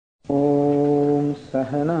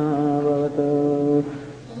सहना भवतु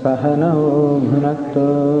सहनौ भुनक्तु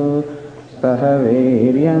सह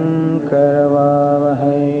वीर्यं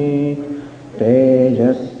करवावहै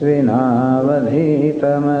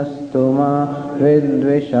तेजस्विनावधीतमस्तु मा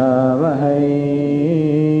विद्विषावहै।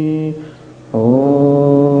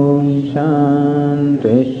 ओम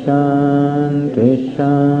शांति शांति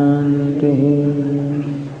शांति।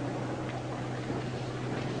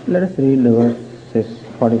 Let us read the verses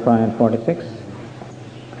 45 and 46.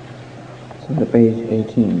 So the page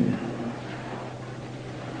 18.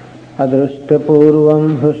 अदृष्टपूर्वं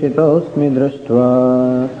हृषितोऽस्मि दृष्ट्वा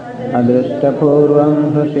अदृष्टपूर्वं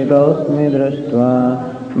हृषितोऽस्मि दृष्ट्वा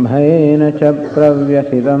भयेन च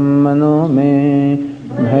प्रव्यथितं मनो मे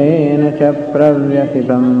भयेन च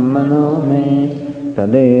प्रव्यथितं मनो मे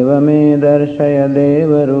तदेव मे दर्शय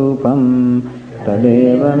देवरूपं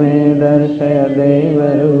तदेव मे दर्शय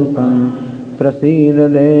देवरूपं प्रसीद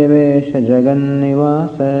देवेश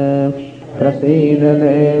जगन्निवास प्रसीद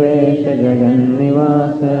देवेश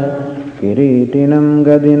जगन्निवास किरीटिनं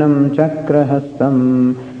गदिनं चक्रहस्तं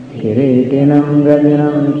किरीटिनं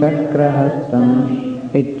गदिनं चक्रहस्तम्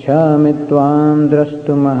इच्छामि त्वां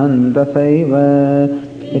द्रष्टुमहं तथैव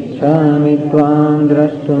इच्छामि त्वां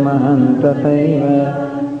द्रष्टुमहं तथैव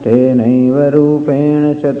तेनैव रूपेण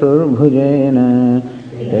चतुर्भुजेन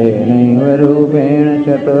तेनैव रूपेण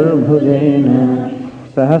चतुर्भुजेन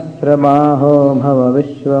सहस्रबाहो भव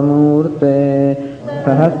विश्वमूर्ते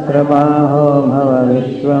सहस्रबाहो भव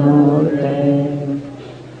विश्वमूर्ते।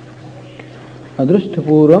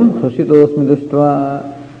 अदृष्टपूर्वं हृषितोऽस्मि दृष्ट्वा.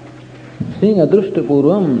 Seeing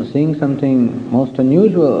adrushta-purvam, seeing something most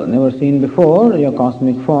unusual, never seen before, your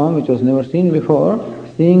cosmic form which was never seen before,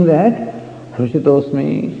 seeing that,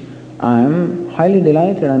 hrushitosmi, I am highly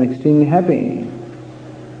delighted, I am extremely happy.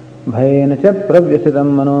 Bhayena cha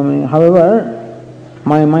pravyasitam manomi. However,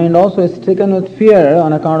 my mind also is stricken with fear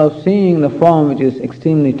on account of seeing the form which is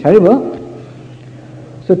extremely terrible.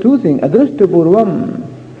 So two things, adrushta-purvam,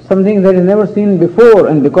 something that is never seen before,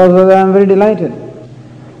 and because of that I am very delighted.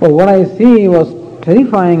 Oh, what I see was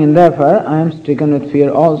terrifying, and therefore I am stricken with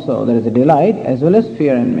fear also. There is a delight as well as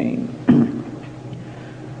fear in me.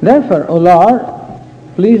 Therefore, O Lord,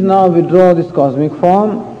 please now withdraw this cosmic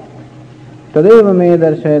form. Tadeva me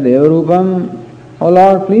darshaya devarupam. O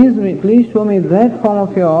Lord, please show me that form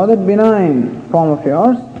of yours, that benign form of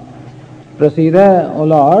yours. Prasida, O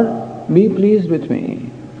Lord, be pleased with me.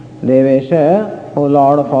 Devesha, O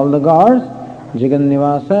Lord of all the gods.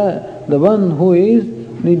 Jagannivasa, the one who is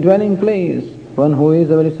the dwelling place, one who is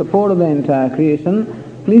the very support of the entire creation,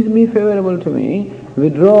 please be favorable to me.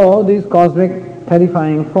 Withdraw this cosmic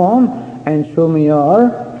terrifying form and show me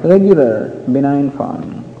your regular benign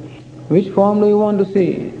form. Which form do you want to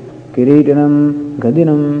see? Kiritanam,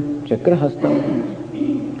 Gadinam, Chakrahastam,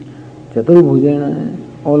 Chaturbhujena.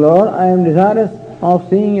 O Lord, I am desirous of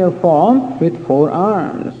seeing your form with 4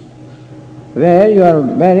 arms, where you are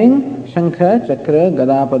wearing Shankha, Chakra,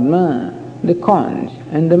 Gada, Padma, the conch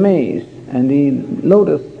and the mace and the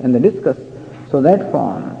lotus and the discus. So that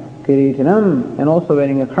form, Kiritinam, and also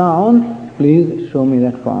wearing a crown, please show me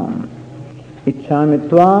that form. Ichchami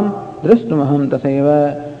tvam drashtumaham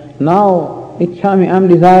tasaiva. Now, Ichchami, I am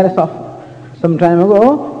desirous of. Some time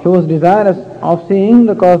ago, he was desirous of seeing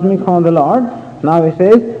the cosmic form of the Lord. Now he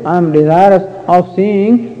says, I am desirous of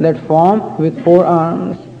seeing that form with 4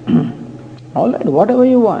 arms. All right, whatever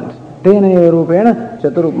you want. Tenaiva rupena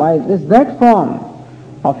chaturupmaya. It is that form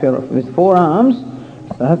of your with 4 arms.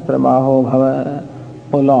 Sahasrabaho bhava.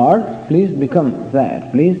 O Lord, please become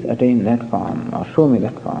that. Please attain that form or show me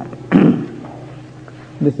that form.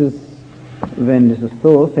 This is when this is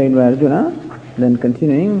so said by Arjuna. Then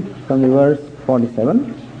continuing from the verse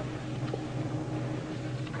 47.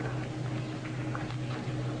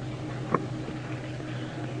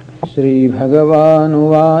 Shri Bhagavan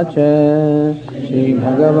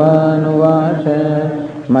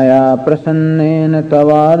Maya prasannena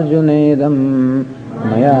tavarjunedam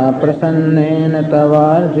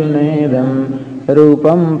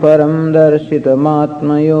Rupam param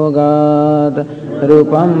darshitamatma yogad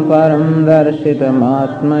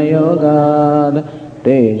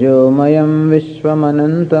Tejomayam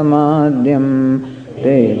vishwamanantamadyam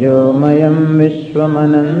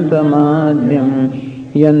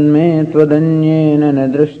Yanme tvadanyena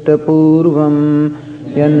nadrishtapurvam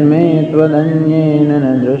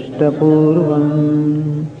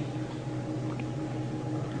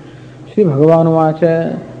Shri Bhagavan Vacha,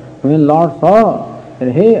 when Lord saw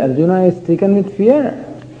that, hey, Arjuna is stricken with fear,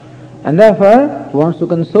 and therefore wants to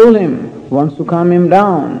console him, wants to calm him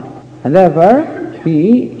down, and therefore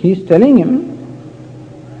he is telling him,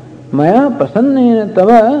 Maya prasannena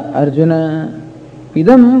tava Arjuna,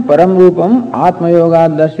 Idam param rupam atma yoga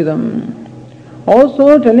darshidam.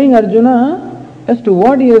 Also telling Arjuna as to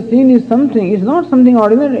what he has seen is not something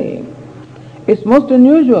ordinary. It's most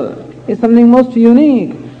unusual. It's something most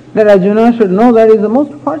unique. That Arjuna should know that he is the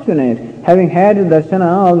most fortunate, having had the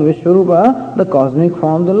darshana of Vishwarupa, the cosmic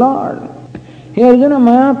form of the Lord. He Arjuna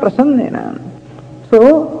maya prasannena.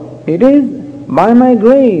 So, it is by my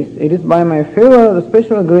grace, it is by my favor, the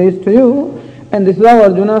special grace to you, and this is how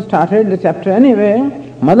Arjuna started the chapter anyway,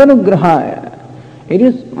 Madanugrahaya. It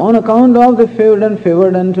is on account of the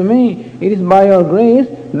favor done to me. It is by your grace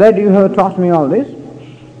that you have taught me all this.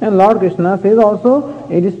 And Lord Krishna says also,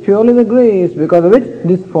 it is purely the grace because of which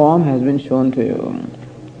this form has been shown to you.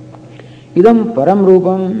 Idam param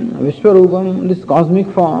rupam, Vishwarupam, this cosmic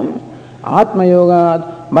form, Atma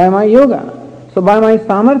yoga, by my yoga. So by my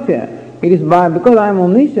samarthya, it is because I am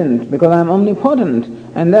omniscient, because I am omnipotent,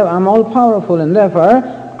 and I am all powerful, and therefore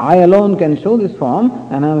I alone can show this form,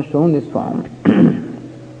 and I have shown this form.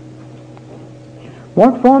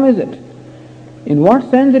 What form is it? In what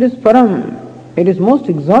sense it is param? It is most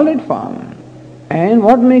exalted form. And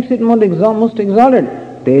what makes it most exalted?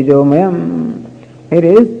 Tejomayam. It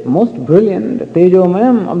is most brilliant.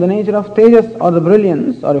 Tejomayam, of the nature of tejas, or the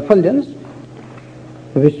brilliance or effulgence.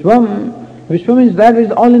 Vishwam. Vishwam is that which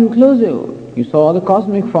is all inclusive. You saw the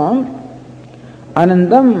cosmic form.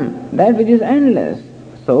 Anandam, that which is endless.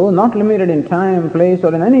 So not limited in time, place,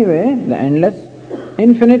 or in any way, the endless,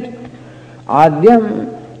 infinite. Adyam,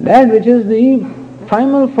 that which is the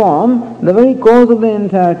primal form, the very cause of the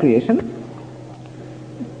entire creation.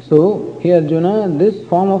 So, here Arjuna, this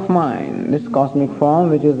form of mine, this cosmic form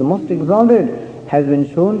which is the most exalted, has been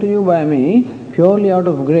shown to you by me purely out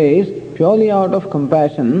of grace, purely out of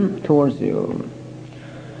compassion towards you.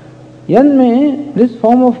 Yanme, this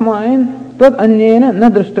form of mine, tad anyena na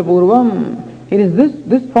drishtapurvam. It is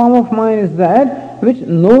this form of mine is that which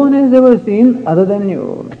no one has ever seen other than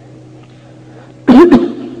you.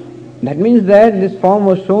 That means that this form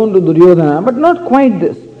was shown to Duryodhana, but not quite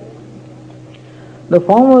this. The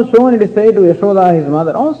form was shown, it is said, to Yashoda, his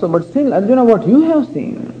mother also, but still, Arjuna, what you have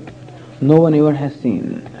seen, no one ever has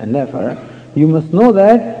seen. And therefore, you must know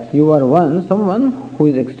that you are someone who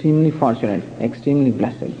is extremely fortunate, extremely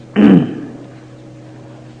blessed.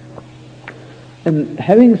 And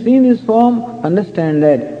having seen this form, understand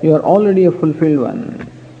that you are already a fulfilled one.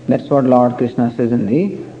 That's what Lord Krishna says in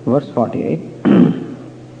the verse 48.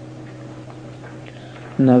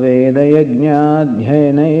 न वेद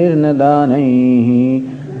यज्ञाध्ययनैर्न दानैः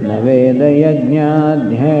न वेद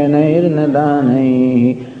यज्ञाध्ययनैर्न दानैः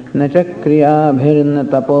न च क्रियाभिर्न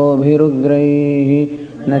तपोभिरुग्रैः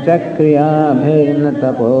न च क्रियाभिर्न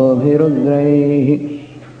तपोभिरुग्रैः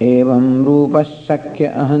एवं रूपः शक्य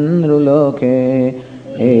अहं नृलोके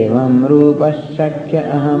एवं रूपः शक्य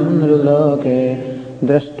अहं नृलोके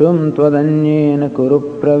द्रष्टुं त्वदन्येन कुरु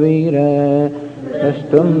प्रवीर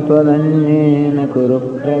द्रष्टुं त्वदन्येन कुरु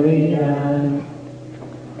Pravir.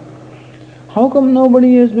 How come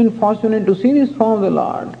nobody has been fortunate to see this form of the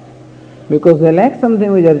Lord? Because they lack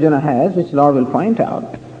something which Arjuna has, which Lord will point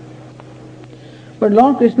out. But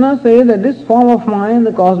Lord Krishna says that this form of mine,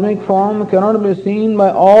 the cosmic form, cannot be seen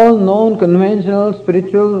by all known conventional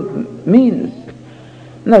spiritual means.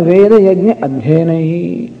 Na Veda Yajna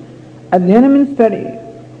Adhyanahi. Adhyana means study.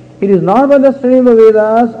 It is not by the study of the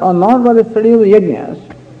Vedas or not by the study of the Yajnas.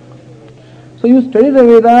 So you study the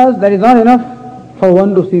Vedas, that is not enough for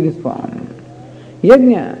one to see this form.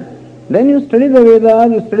 Yajna, then you study the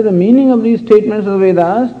Vedas, you study the meaning of these statements of the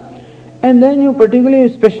Vedas, and then you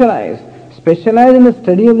particularly specialize in the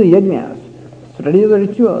study of the Yajnas, study of the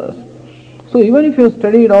rituals. So even if you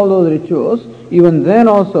studied all those rituals, even then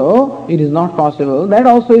also it is not possible. That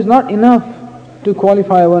also is not enough to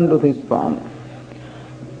qualify one to this form.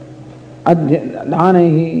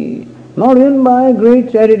 Dhanahi, not even by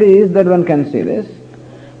great charities that one can see this.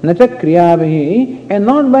 Nacha kriyabhi, and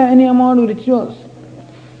not by any amount of rituals.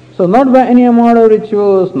 So not by any amount of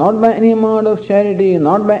rituals, not by any amount of charity,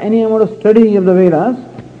 not by any amount of study of the Vedas.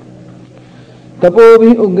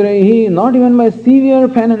 Tapobhi ugraihi, not even by severe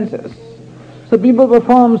penances. So people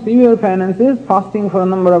perform severe penances, fasting for a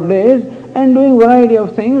number of days and doing variety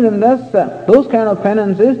of things, and thus those kind of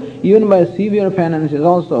penances, even by severe penances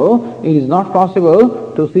also, it is not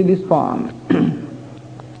possible to see this form.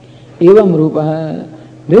 Evam rupaha,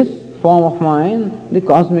 this form of mine, the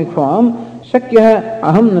cosmic form, shakya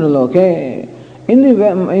aham nirloke. In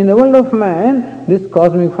the world of man, this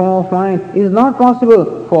cosmic form of mine is not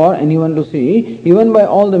possible for anyone to see, even by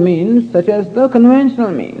all the means, such as the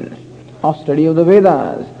conventional means of study of the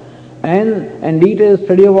Vedas and detailed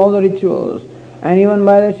study of all the rituals. and even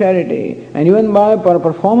by the charity, and even by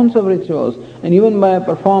performance of rituals, and even by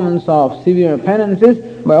performance of severe penances,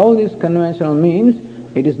 by all these conventional means,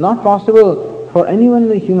 it is not possible for anyone in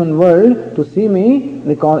the human world to see me in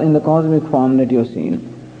the cosmic form that you have seen.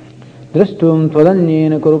 Drashtum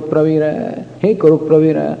tvadanyena kurupravira. Hey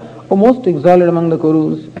Kurupravira, O most exalted among the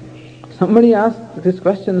Kurus. Somebody asked this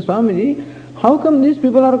question, Swamiji, how come these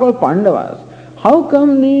people are called Pandavas? How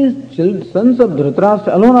come these sons of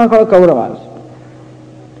Dhritarashtra alone are called Kauravas?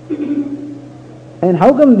 And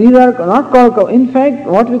how come these are not called Kauravas? In fact,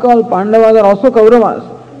 what we call Pandavas are also Kauravas.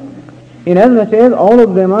 Inasmuch as all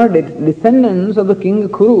of them are descendants of the king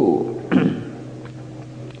Kuru.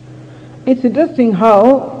 It's interesting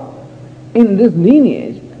how in this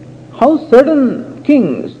lineage, how certain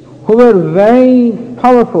kings who were very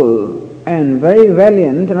powerful and very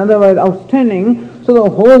valiant and otherwise outstanding, so the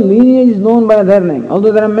whole lineage is known by their name,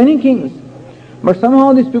 although there are many kings. But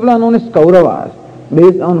somehow these people are known as Kauravas,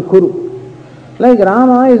 based on Kuru. Like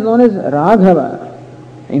Rama is known as Raghava.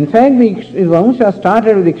 In fact, the Vamsha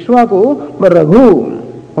started with Ikshvaku, but Raghu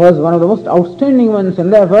was one of the most outstanding ones,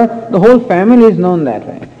 and therefore the whole family is known that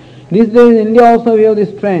way. These days in India also we have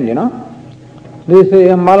this trend, They say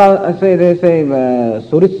Ambala, they say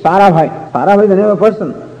Surit Sarabhai. Sarabhai is the name of a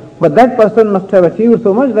person. But that person must have achieved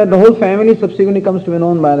so much that the whole family subsequently comes to be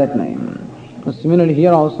known by that name. Similarly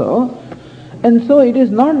here also. And so it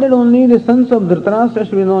is not that only the sons of Dhritarashtra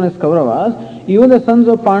should be known as Kauravas, even the sons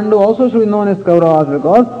of Pandu also should be known as Kauravas,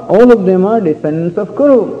 because all of them are descendants of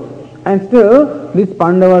Kuru. And still these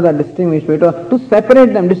Pandavas are distinguished to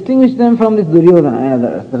separate them, distinguish them from this Duryodhana and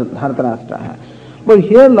others, Dhritarashtra. But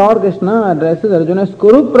here Lord Krishna addresses Arjuna as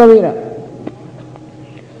Kurupravira.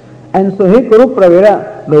 And so, hey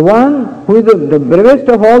Kurupravira, the one who is the bravest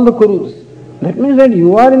of all the Kurus. That means that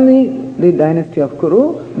you are in the dynasty of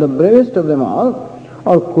Kuru, the bravest of them all,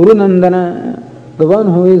 or Kurunandana, the one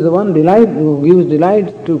who is the one who gives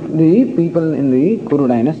delight to the people in the Kuru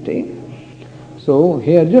dynasty. So,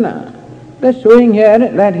 hey Arjuna, that's showing here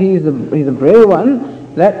that he is the brave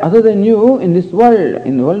one, that other than you in this world,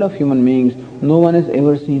 in the world of human beings, no one has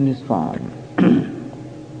ever seen this form.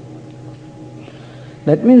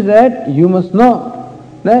 That means that you must know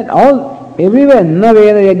that everywhere, na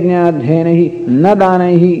veda yajna dhyanahi, na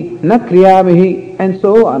danahi, na kriyabihi, and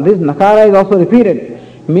so this nakara is also repeated,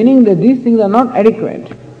 meaning that these things are not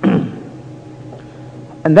adequate.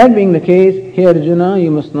 And that being the case, here Arjuna,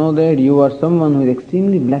 you must know that you are someone who is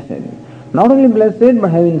extremely blessed. Not only blessed,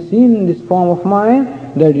 but having seen this form of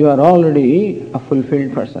mine, that you are already a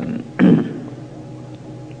fulfilled person.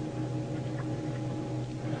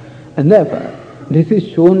 And therefore, this is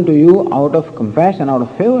shown to you out of compassion, out of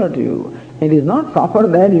favor to you. It is not proper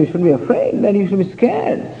that you should be afraid, that you should be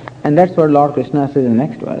scared. And that's what Lord Krishna says in the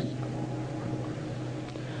next verse.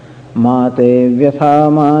 Mate vyatha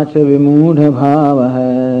macha vimudha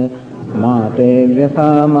bhavaha, Mate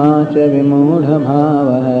vyatha macha vimudha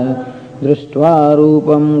bhavaha, Drishtva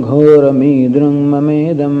rupam ghoramidrung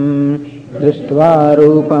mamedam, Drishtva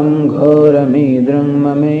rupam ghoramidrung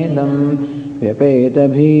mamedam,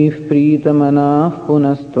 Vyapetabhih pritamanah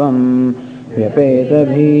punastvam,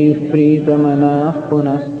 Vyapetabhih pritamanah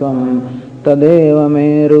punastvam, Tadeva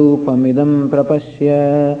me rupamidam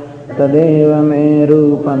prapashya, Tadeva me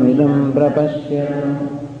rupamidam prapashya.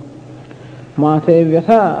 Mate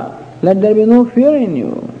vyatha, let there be no fear in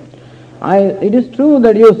you. It is true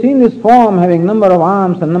that you have seen this form having number of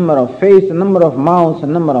arms, and number of face, and number of mouths,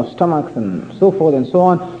 and number of stomachs, and so forth and so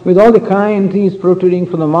on, with all the kind teeth protruding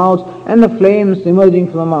from the mouth, and the flames emerging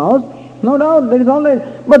from the mouth. No doubt, that is all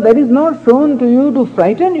right. But that is not shown to you to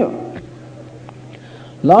frighten you.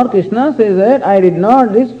 Lord Krishna says that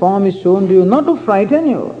this form is shown to you not to frighten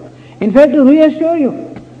you. In fact, to reassure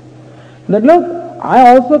you. That look,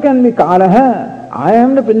 I also can be Kalaha. I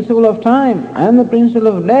am the principle of time, I am the principle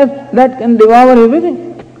of death that can devour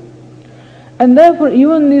everything. And therefore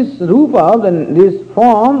even this rupa, this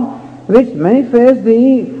form which manifests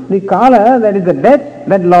the kala, that is the death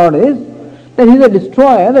that Lord is, that he is a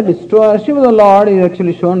destroyer, the destroyership of the Lord is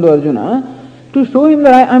actually shown to Arjuna to show him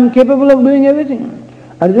that I am capable of doing everything.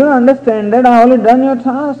 Arjuna, understand that I have already done your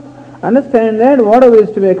task. Understand that whatever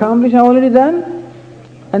is to be accomplished I have already done.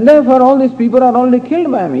 And therefore all these people are already killed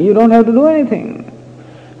by me. You don't have to do anything.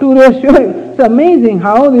 To reassure him. It's amazing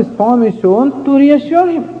how this form is shown to reassure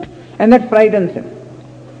him. And that frightens him.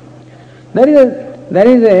 There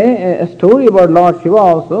is a story about Lord Shiva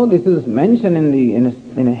also. This is mentioned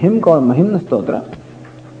in a hymn called Mahimna Stotra.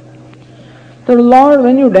 So Lord,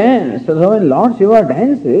 when you dance, so when Lord Shiva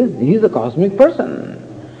dances, he is a cosmic person.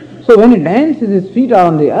 So when he dances, his feet are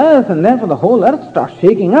on the earth, and therefore the whole earth starts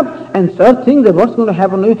shaking up, and earth thinks that what's going to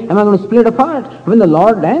happen to me? Am I going to split apart? When the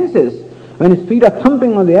Lord dances, when his feet are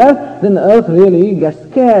thumping on the earth, then the earth really gets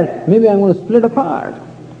scared. Maybe I'm going to split apart.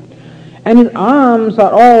 And his arms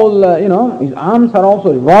are all, his arms are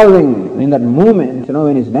also revolving in that movement,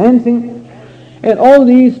 when he's dancing. And all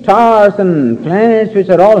these stars and planets which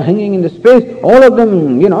are all hanging in the space, all of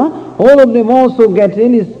them also get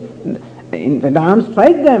in his, the arms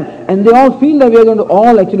strike them, and they all feel that we are going to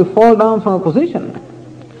all actually fall down from a position.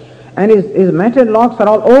 And his matted locks are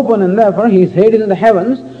all open, and therefore his head is in the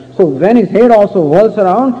heavens. So when his head also whirls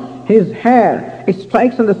around, his hair, it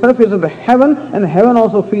strikes on the surface of the heaven, and the heaven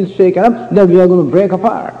also feels shaken up, that we are going to break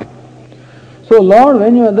apart. So Lord,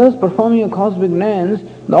 when you are thus performing a cosmic dance,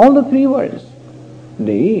 all the three worlds,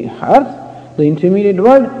 the earth, the intermediate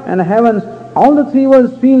world, and the heavens, all the three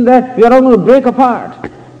worlds feel that we are all going to break apart.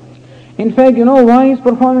 In fact, why he's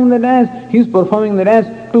performing the dance? He's performing the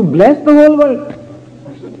dance to bless the whole world.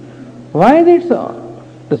 Why is it so?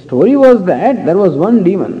 The story was that there was one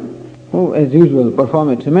demon who, as usual,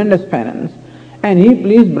 performed a tremendous penance, and he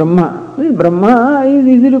pleased Brahma. Brahma is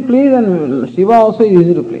easy to please, and Shiva also is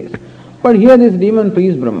easy to please. But here this demon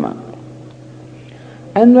pleased Brahma.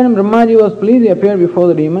 And when Brahmaji was pleased, he appeared before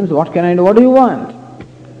the demons. What can I do? What do you want?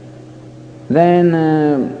 Then,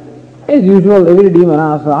 as usual, every demon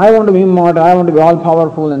asks, I want to be immortal, I want to be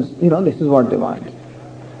all-powerful, and this is what they want.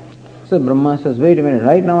 So Brahma says, wait a minute,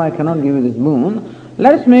 right now I cannot give you this boon.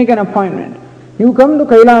 Let us make an appointment. You come to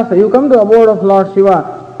Kailasa, you come to the abode of Lord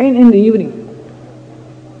Shiva in the evening.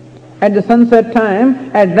 At the sunset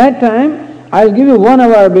time, at that time, I'll give you 1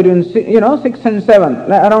 hour between 6 and 7,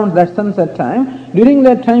 around that sunset time. During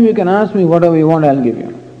that time you can ask me whatever you want, I'll give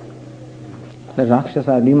you. The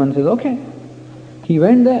Rakshasa demon says, okay. He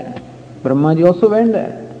went there. Brahmaji also went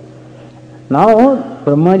there. Now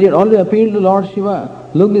Brahmaji had already appealed to Lord Shiva.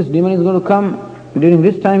 Look, this demon is going to come. During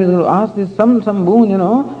this time he is going to ask this some boon,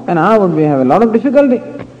 and I would have a lot of difficulty.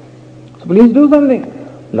 So please do something.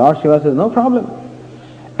 Lord Shiva says, no problem.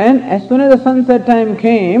 And as soon as the sunset time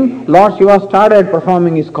came, Lord Shiva started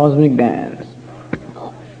performing his cosmic dance.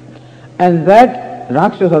 And that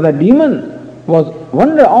Rakshasa, the demon, was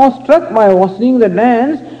awestruck by seeing the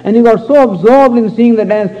dance, and he got so absorbed in seeing the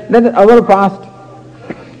dance that the hour passed,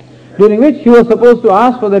 during which he was supposed to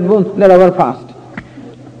ask for that boon. That hour passed.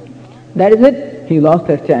 That is it. He lost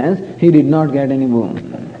that chance. He did not get any boon.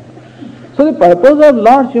 So the purpose of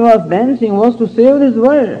Lord Shiva's dancing was to save this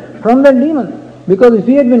world from that demon. Because if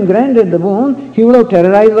he had been granted the boon, he would have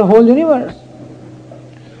terrorized the whole universe.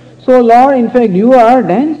 So Lord, in fact, you are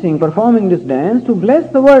dancing, performing this dance to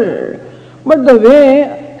bless the world. But the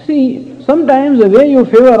way, sometimes the way you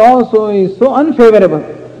favor also is so unfavorable.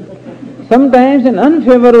 Sometimes in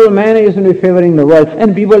unfavorable manner you should be favoring the world,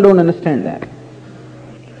 and people don't understand that.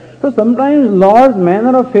 So sometimes Lord's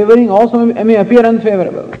manner of favoring also may appear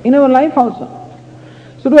unfavorable, in our life also.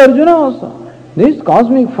 So to Arjuna also, this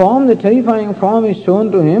cosmic form, the terrifying form, is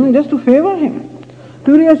shown to him just to favor him,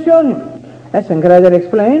 to reassure him. As Shankaracharya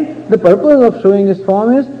explained, the purpose of showing this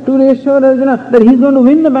form is to reassure Arjuna that he is going to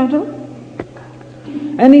win the battle.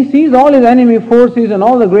 And he sees all his enemy forces and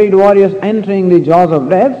all the great warriors entering the jaws of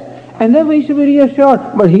death, and therefore he should be reassured,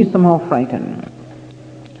 but he is somehow frightened.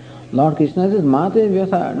 Lord Krishna says, Mate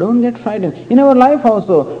Vyasa, don't get frightened. In our life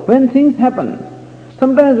also, when things happen,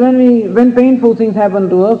 sometimes when painful things happen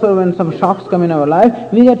to us or when some shocks come in our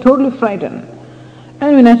life, we get totally frightened.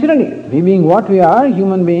 And we being what we are,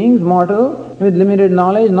 human beings, mortal, with limited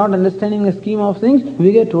knowledge, not understanding the scheme of things,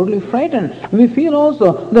 we get totally frightened. We feel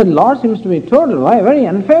also that Lord seems to be very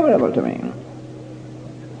unfavorable to me.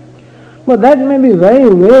 But that may be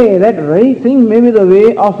that very thing may be the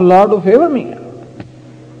way of Lord to favor me.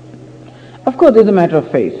 Of course, it is a matter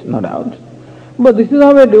of faith, no doubt. But this is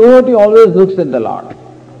how a devotee always looks at the Lord.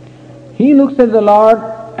 He looks at the Lord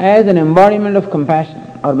as an embodiment of compassion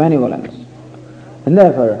or benevolence. And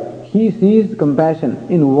therefore, he sees compassion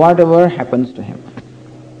in whatever happens to him.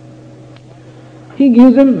 He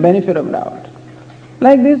gives him benefit of doubt.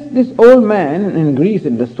 Like this old man in Greece,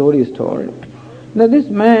 the story is told, that this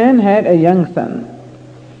man had a young son.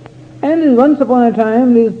 And once upon a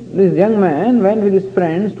time, this young man went with his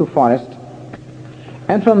friends to forest.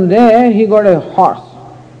 And from there he got a horse.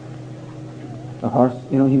 The horse,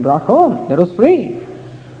 he brought home. That was free.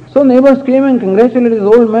 So neighbors came and congratulated this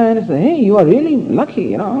old man and said, hey, you are really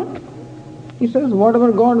lucky, He says,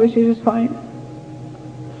 whatever God wishes is fine.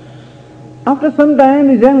 After some time,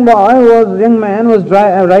 this young man was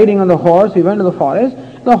riding on the horse. He went to the forest.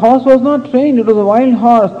 The horse was not trained. It was a wild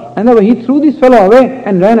horse. And he threw this fellow away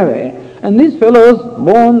and ran away. And this fellow's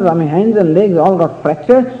bones, hands and legs all got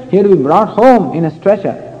fractured. He had to be brought home in a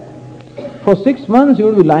stretcher. For 6 months he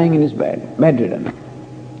would be lying in his bed, bedridden.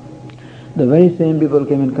 The very same people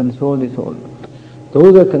came and consoled his soul.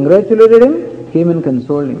 Those who congratulated him came and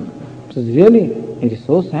consoled him. It says, really, it is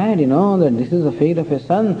so sad, that this is the fate of a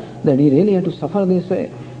son, that he really had to suffer this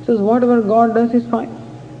way. He says, whatever God does is fine.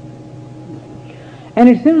 And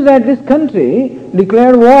it seems that this country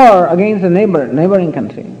declared war against the neighboring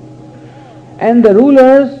country. And the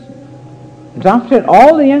rulers drafted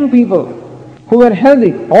all the young people who were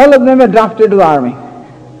healthy. All of them were drafted to the army.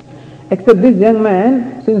 Except this young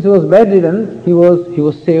man, since he was bedridden, he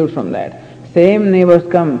was saved from that. Same neighbors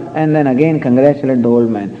come and then again congratulate the old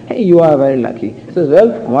man. Hey, you are very lucky. He says,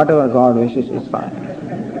 well, whatever God wishes is fine.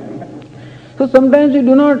 So sometimes we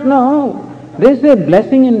do not know. They say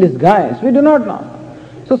blessing in disguise. We do not know.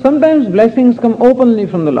 So sometimes blessings come openly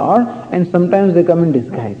from the Lord and sometimes they come in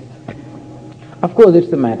disguise. Of course,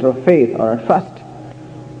 it's a matter of faith or trust.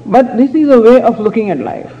 But this is a way of looking at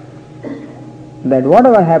life. That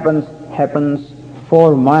whatever happens, happens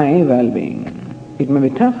for my well-being. It may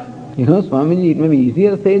be tough. Swamiji, it may be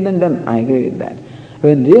easier said than done. I agree with that.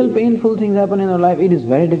 When real painful things happen in our life, it is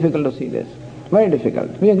very difficult to see this. Very difficult.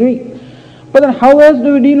 We agree. But then how else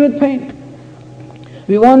do we deal with pain?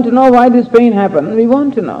 We want to know why this pain happened. We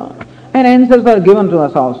want to know. And answers are given to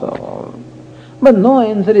us also. But no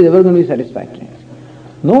answer is ever going to be satisfactory.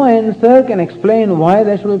 No answer can explain why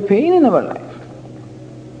there should be pain in our life.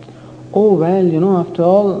 Oh well, after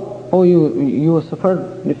all, you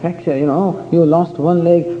suffered the fracture, you lost one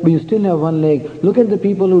leg, but you still have one leg. Look at the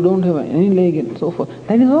people who don't have any leg and so forth.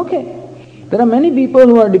 That is okay. There are many people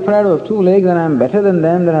who are deprived of 2 legs and I am better than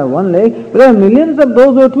them that have 1 leg. But there are millions of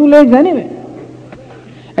those who have 2 legs anyway.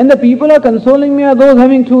 And the people who are consoling me are those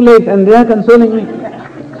having 2 legs and they are consoling me.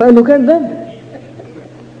 So I look at them.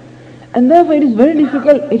 And therefore it is very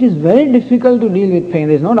difficult to deal with pain.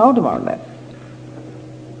 There is no doubt about that.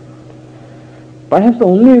 Perhaps the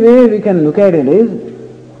only way we can look at it is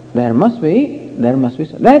there must be that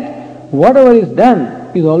whatever is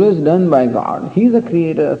done is always done by God. He is the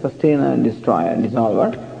creator, sustainer, destroyer,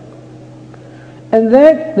 dissolver. And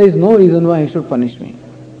that there is no reason why He should punish me.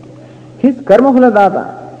 His karma phala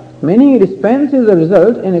data, meaning He dispenses the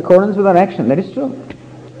result in accordance with our action. That is true.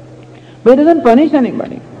 But He doesn't punish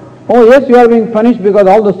anybody. Oh yes, you are being punished because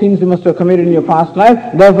all the sins you must have committed in your past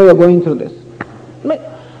life, therefore you are going through this. But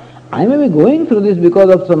I may be going through this because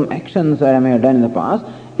of some actions that I may have done in the past.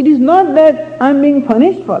 It is not that I am being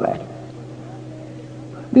punished for that.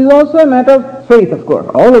 This is also a matter of faith, of course.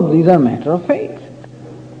 All of these are matter of faith.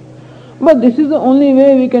 But this is the only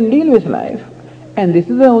way we can deal with life. And this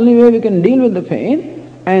is the only way we can deal with the pain.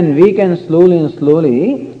 And we can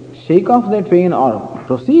slowly shake off that pain or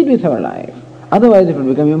proceed with our life. Otherwise it will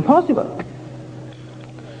become impossible.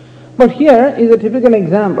 But here is a typical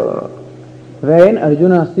example. When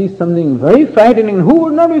Arjuna sees something very frightening, who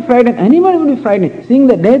would not be frightened? Anybody would be frightened. Seeing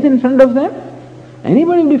the death in front of them,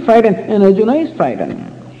 anybody would be frightened, and Arjuna is frightened.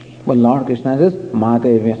 But Lord Krishna says,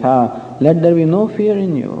 Mate Vyatha, let there be no fear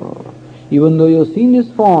in you. Even though you have seen this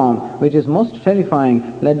form, which is most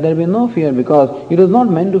terrifying, let there be no fear, because it was not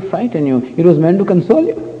meant to frighten you, it was meant to console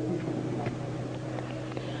you.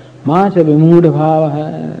 Macha vimudha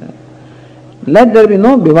bhavaha. Let there be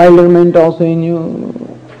no bewilderment also in you.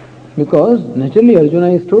 Because naturally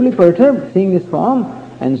Arjuna is totally perturbed seeing this form,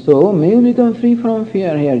 and so may you become free from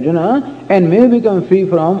fear, hey Arjuna, and may you become free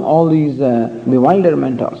from all these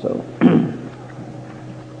bewilderment also.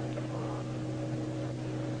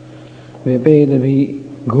 Vepedabhi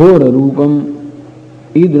ghora rupam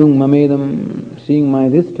idrung mamedam. Seeing my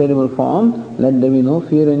this terrible form, let there be no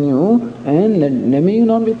fear in you, and may you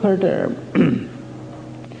not be perturbed.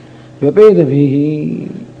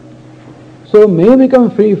 Vepedabhi. So may you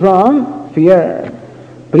become free from fear.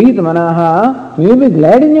 Pritamanaha, may you be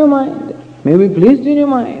glad in your mind. May you be pleased in your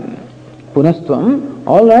mind. Punastvam,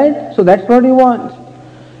 alright, so that's what you want.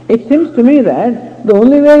 It seems to me that the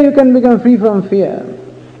only way you can become free from fear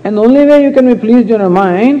and the only way you can be pleased in your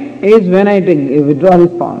mind is when I withdraw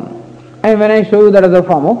this form. And when I show you that other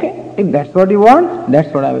form, okay, if that's what you want,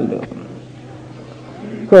 that's what I will do.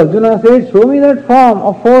 So Arjuna said, show me that form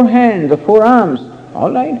of 4 hands, of 4 arms.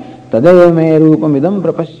 Alright. Tadaya me rupam idam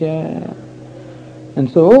prapasya. And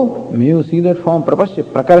so, may you see that form prapasya,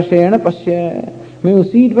 prakarshena pasya. May you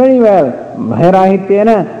see it very well.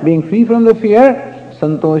 Bhairahityena, being free from the fear,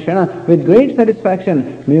 santoshana, with great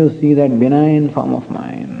satisfaction, may you see that benign form of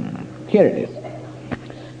mine. Here it is.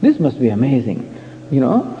 This must be amazing.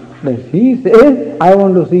 That he says, I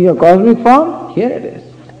want to see your cosmic form, here it is.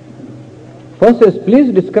 First says,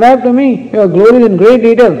 please describe to me your glories in great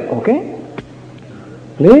detail. Okay?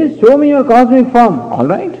 Please show me your cosmic form. All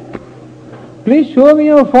right. Please show me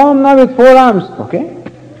your form now with 4 arms. Okay.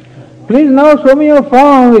 Please now show me your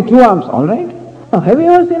form with 2 arms. All right. Now, have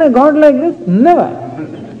you ever seen a God like this? Never.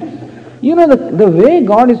 You know, the way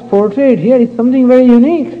God is portrayed here is something very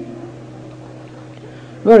unique.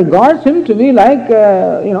 Where God seems to be like,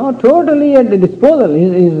 totally at the disposal. He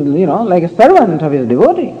is, like a servant of his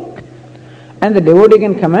devotee. And the devotee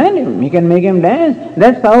can command him. He can make him dance.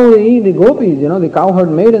 That's how the gopis, the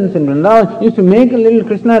cowherd maidens in Vrindavan used to make a little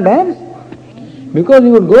Krishna dance. Because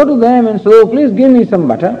he would go to them and say, oh, please give me some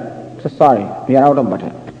butter. So sorry, we are out of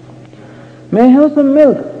butter. May I have some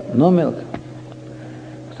milk? No milk.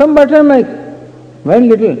 Some buttermilk? Very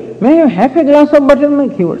little. May I have half a glass of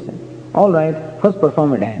buttermilk? He would say. All right, first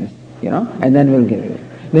perform a dance, and then we'll give you.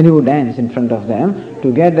 Then he would dance in front of them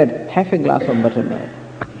to get that half a glass of buttermilk.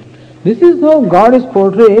 This is how God is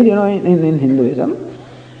portrayed, in Hinduism.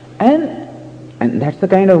 And that's the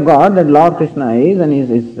kind of God that Lord Krishna is, and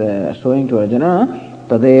is showing to Arjuna.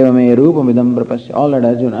 Tadeva me rupam idam prapasya. All that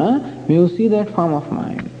Arjuna, may you see that form of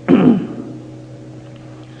mine.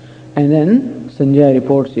 And then Sanjaya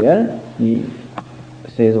reports here, he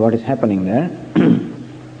says what is happening there.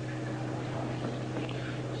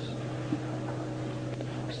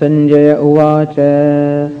 Sanjaya uvacha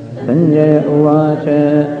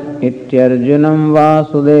ityarjunam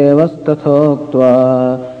vasudevastatoktva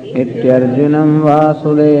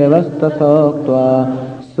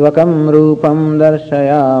swakam rupam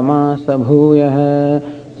darshayamasa bhuyah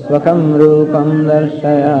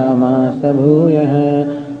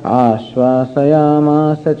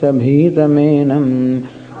ashvasayamasa cha bhitamenam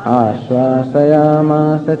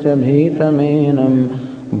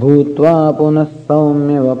bhutva punah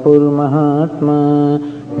saumya vapurmahatma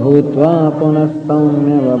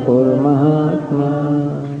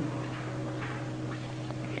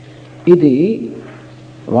iti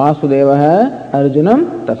Vasudeva Arjunam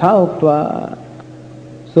tatha uktva.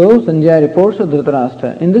 So Sanjaya reports to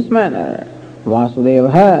Dhritarashtra in this manner.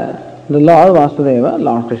 Vasudeva, the Lord Vasudeva,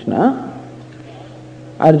 Lord Krishna,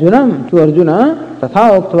 Arjunam, to Arjuna, tatha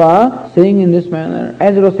uktva, saying in this manner,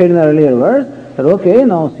 as it was said in the earlier verse, that okay,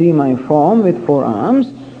 now see my form with 4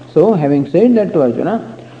 arms. So having said that to Arjuna,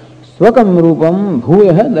 Swakam Rupam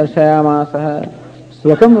Bhuyah Darshayamasa.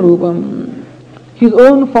 Swakam Rupam, his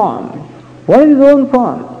own form. What is his own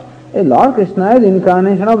form? Lord Krishna is the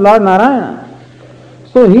incarnation of Lord Narayana.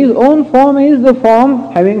 So his own form is the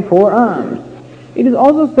form having 4 arms. It is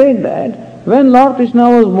also said that when Lord Krishna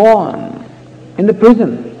was born in the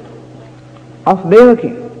prison of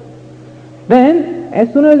Devaki, then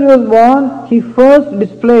as soon as he was born, he first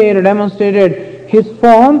displayed or demonstrated his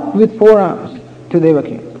form with 4 arms to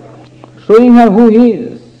Devaki, showing her who he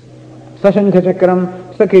is. Sashankha Chakram,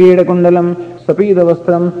 Sakirida Kundalam, Sapida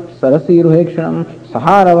Vastram, Sarasi Ruhekshanam,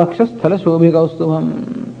 Sahara Vakshasthala Shobhi Kaustubham.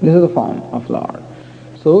 This is the form of Lord.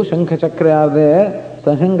 So Shankha Chakra are there,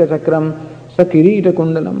 Sashankha Chakram, Sakirita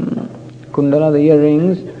Kundalam. Kundala the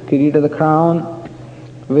earrings, Kirita the crown,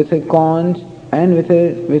 with a conch and with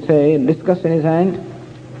a discus in his hand.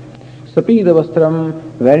 Sapida Vastram,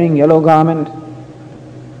 wearing yellow garment.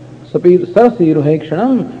 Sapida Sarasi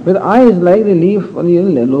Ruhekshanam, with eyes like the leaf on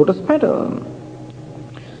the lotus petal.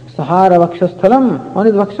 Sahara Vakshasthalam, on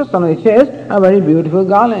his Vakshas, on his chest, a very beautiful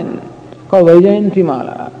garland called Vaijayanti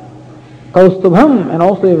Mala. Kaustubham, and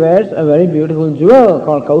also he wears a very beautiful jewel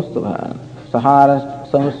called Kaustubha. Sahara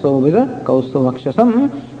Samsovita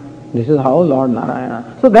Kaustubhakshasam. This is how Lord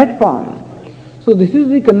Narayana. So that form. So this is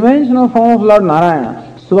the conventional form of Lord Narayana.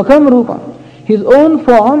 Swakam Rupa. His own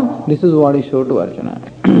form, this is what he showed to Arjuna.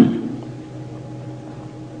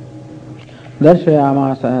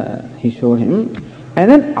 Darshayamasa, he showed him. And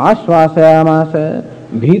then Ashvasayamasa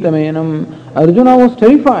Bhitamenam. Arjuna was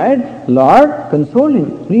terrified. Lord consoled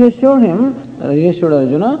him, reassured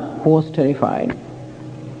Arjuna, who was terrified.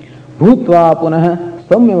 Bhutva punah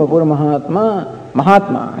Saumya Vapur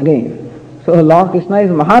Mahatma again. So Lord Krishna is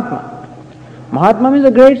Mahatma. Mahatma means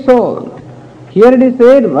a great soul. Here it is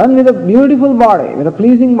said, one with a beautiful body, with a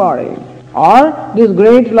pleasing body. Or this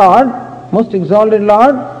great Lord, most exalted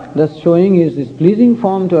Lord, thus showing his pleasing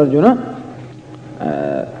form to Arjuna,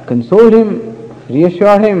 consoled him,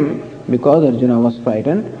 reassured him, because Arjuna was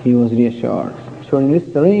frightened, he was reassured, showing this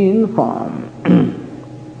serene form.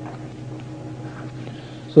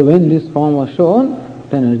 So when this form was shown,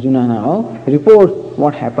 then Arjuna now reports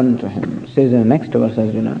what happened to him. Says in the next verse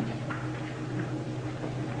Arjuna.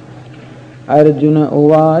 Arjuna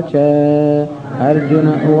uvacha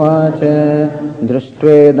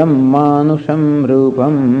drishtvedam manusham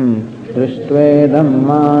rupam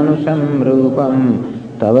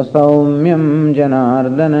tava saumyam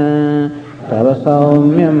janardana तव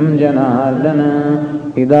सौम्यं जनार्दन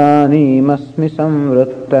इदानीमस्मि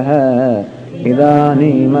संवृत्तः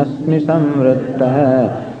इदानीमस्मि संवृत्तः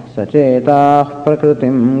सचेताः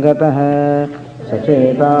प्रकृतिं गतः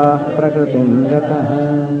सचेताः प्रकृतिं गतः.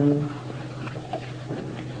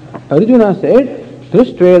 Arjuna said,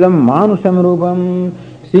 Drishtvedam manusham rupam,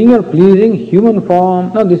 seeing your pleasing human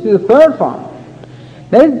form. Now this is the third form.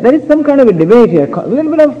 There is some kind of a debate here, a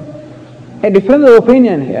little bit of a difference of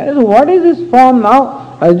opinion here. So what is this form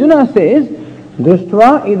now? Arjuna says,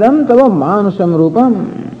 Drishtva idam tava manusham rupam.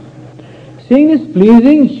 Seeing this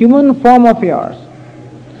pleasing human form of yours.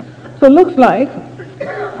 So looks like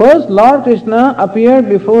first Lord Krishna appeared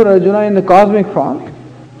before Arjuna in the cosmic form,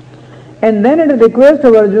 and then at the request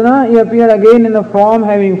of Arjuna he appeared again in the form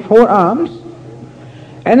having 4 arms,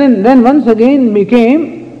 and then once again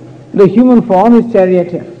became the human form, his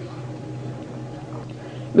charioteer.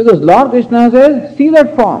 Because Lord Krishna says, see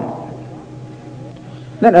that form.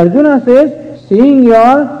 Then Arjuna says, seeing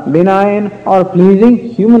your benign or pleasing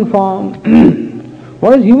human form.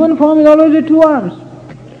 What is human form? Is always with 2 arms.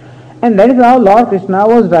 And that is how Lord Krishna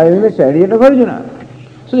was driving the chariot of Arjuna.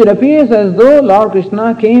 So it appears as though Lord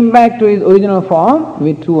Krishna came back to his original form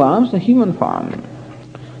with 2 arms, a human form.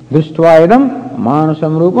 Drishtvaidam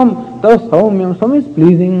manusam rupam, thus saumyam, some is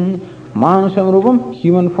pleasing, manusam rupam,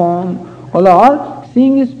 human form. O Lord,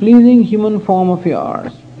 seeing this pleasing human form of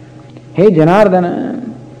yours. Hey Janardana.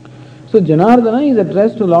 So Janardana is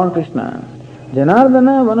addressed to Lord Krishna.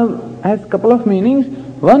 Janardana has a couple of meanings.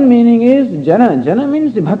 One meaning is Jana. Jana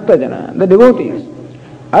means the Bhakta Jana, the devotees.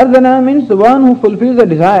 Ardana means the one who fulfills the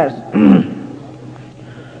desires.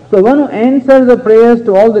 So one who answers the prayers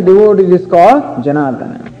to all the devotees is called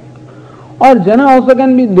Janardana. Or Jana also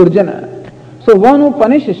can be Durjana. So one who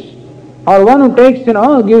punishes or one who takes,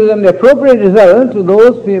 gives them the appropriate result to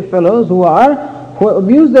those fellows who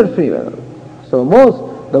abuse their free will. So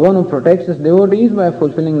both the one who protects his devotees by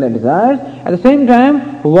fulfilling their desires, at the same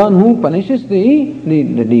time one who punishes the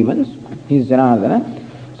demons, he is Janardana.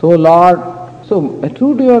 So Lord,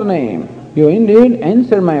 true to your name, you indeed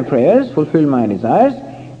answer my prayers, fulfill my desires,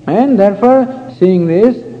 and therefore seeing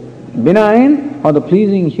this benign or the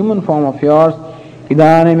pleasing human form of yours,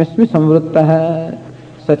 idanamismi samvruttah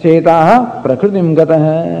sachetaha prakritim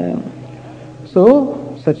gatah.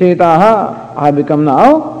 So sachetaha, I become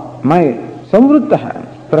now my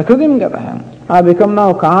samvruttah prakritim gatah. I become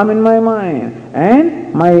now calm in my mind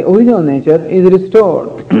and my original nature is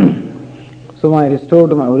restored. So I restore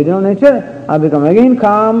to my original nature, I become again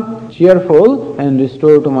calm, cheerful and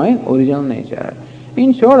restored to my original nature.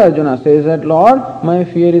 In short, Arjuna says that, Lord, my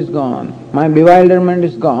fear is gone, my bewilderment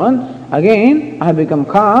is gone, again I become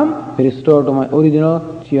calm, restored to my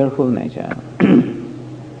original cheerful nature.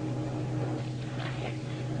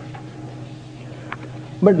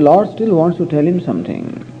 But Lord still wants to tell him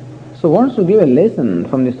something. So wants to give a lesson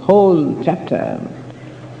from this whole chapter,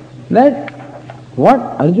 that what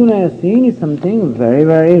Arjuna has seen is something very,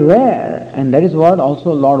 very rare, and that is what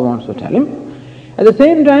also Lord wants to tell him. At the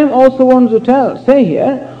same time also wants to say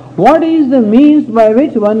here, what is the means by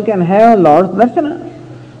which one can have Lord's darshana?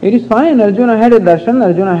 It is fine, Arjuna had a darshan,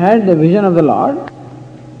 Arjuna had the vision of the Lord,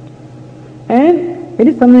 and it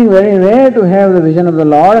is something very rare to have the vision of the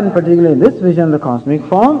Lord, and particularly this vision of the cosmic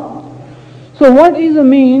form. So what is the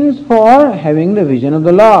means for having the vision of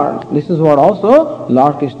the Lord? This is what also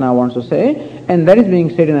Lord Krishna wants to say, and that is being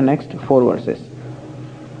said in the next 4 verses.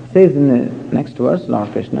 Says in the next verse,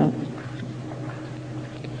 Lord Krishna,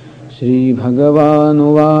 Shri Bhagavan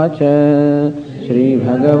Uvacha, Shri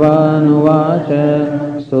Bhagavan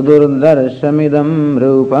Uvacha, Sudurdarshamidam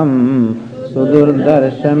Rupam,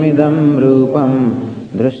 Sudurdarshamidam Rupam,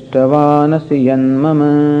 Drishtavanasi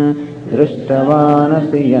Yanmama,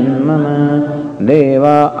 Drishtavanasi Yanmama,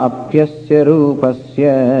 Deva Apyasya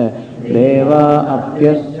Rupasya, Deva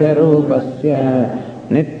Apyasya Rupasya,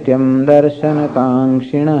 Nityam Darshana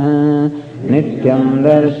Kankshinaha, Nityam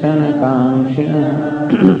Darshana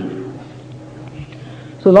Kankshinaha.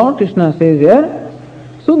 So Lord Krishna says here,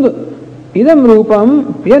 idam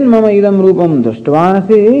rupam, yanmama idam rupam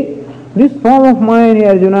drishtavanasi, this form of mine here,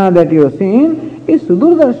 Arjuna, that you have seen, is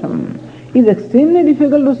sudurdarsham, is extremely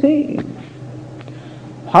difficult to see.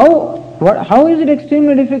 How is it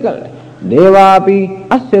extremely difficult? Devapi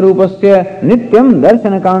asya rupasya nityam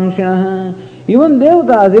darshana kankshinaha. Even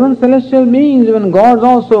devatas, even celestial beings, even gods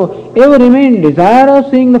also ever remain desirous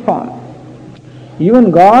of seeing the form.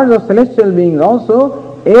 Even gods or celestial beings also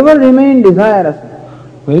ever remain desirous.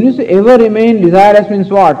 When you say ever remain desirous means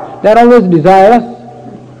what? They are always desirous.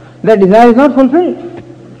 Their desire is not fulfilled.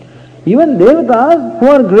 Even devatas who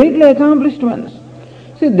are greatly accomplished ones.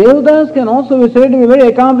 See, devatas can also be said to be very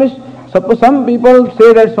accomplished Suppose some people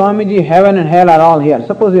say that Swamiji, heaven and hell are all here.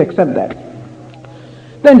 Suppose you accept that.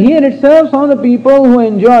 Then here itself, some of the people who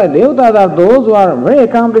enjoy devatas are those who are very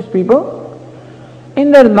accomplished people.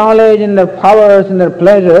 In their knowledge, in their powers, in their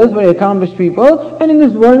pleasures, very accomplished people. And in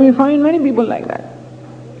this world we find many people like that.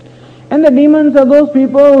 And the demons are those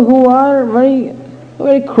people who are very,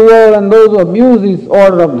 very cruel and those who abuse this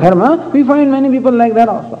order of dharma. We find many people like that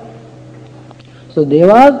also. So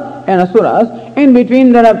devas and asuras, in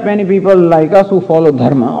between there are many people like us who follow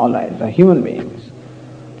dharma, alright, the human beings.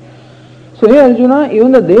 So here Arjuna,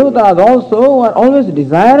 even the devatas also are always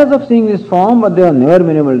desirous of seeing this form, but they have never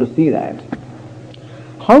been able to see that.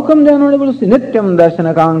 How come they are not able to see? Nityam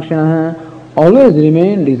darshana kankshana, always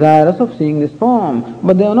remain desirous of seeing this form,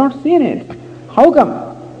 but they have not seen it. How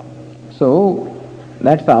come? So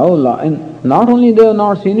that's how, and not only they have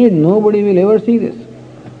not seen it, nobody will ever see this.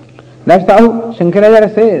 That's how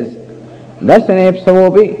Shankaracharya says,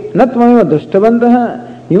 Darshanepsavopi natmaiva drishtavantaha.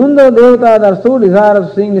 Even though devatas are so desirous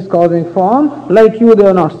of seeing this cosmic form, like you, they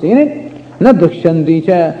have not seen it. Na drikshanti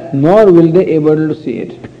cha, nor will they able to see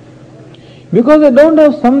it. Because they don't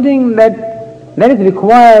have something that is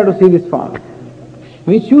required to see this form,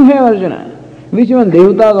 which you have, Arjuna, which even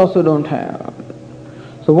devatas also don't have.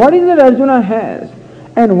 So what is it Arjuna has,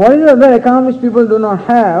 and what is it other accomplished people do not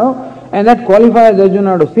have, and that qualifies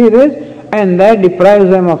Arjuna to see this, and that deprives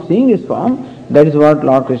them of seeing this form? That is what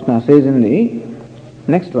Lord Krishna says in the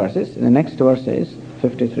next verses. In the next verse is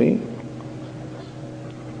 53.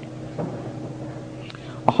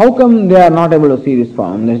 How come they are not able to see this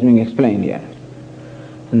form? That is being explained here.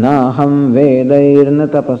 Naham vedairna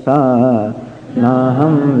tapasa,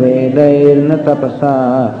 naham vedairna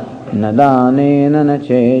tapasa, nadanena na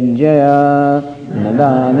chejjaya,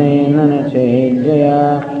 nadanena na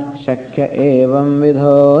chejjaya, shakya evam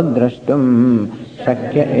vidho drashtum,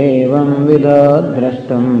 shakya evam vidho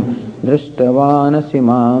drashtum, drishtavanasi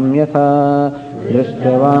mam yatha,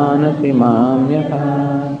 drishtavanasi mam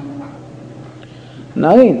yatha.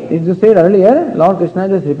 Now again, as you said earlier, Lord Krishna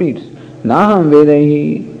just repeats, Naham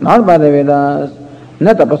Vedahi, not by the Vedas,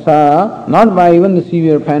 na tapasa, not by even the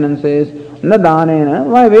severe penances, na danena.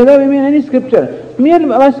 By Veda we mean any scripture, merely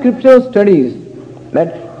by scriptural studies,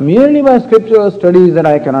 that merely by scriptural studies that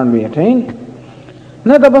I cannot be attained.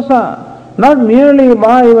 Na tapasa, not merely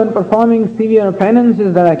by even performing severe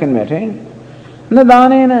penances that I can be attained. Na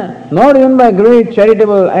danena, not even by great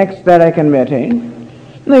charitable acts that I can be attained.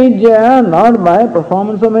 Naijya, not by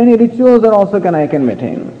performance of many rituals that also I can be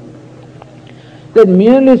attained. That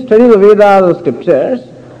merely study the Vedas or scriptures,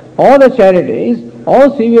 all the charities,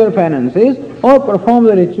 all severe penances, or perform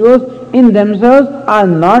the rituals in themselves are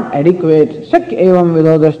not adequate. Shak evam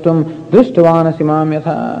vidho drashtum drishtavanasi mam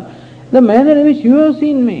yatha. The manner in which you have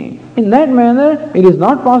seen me, in that manner it is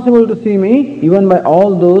not possible to see me even by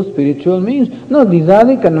all those spiritual means. No, these are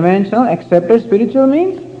the conventional accepted spiritual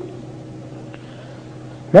means.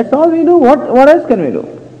 That's all we do. What else can we do?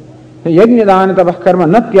 Yajna dana tapas karma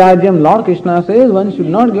natyajyam. Lord Krishna says one should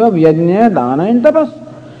not give up yajna, dana and tapas.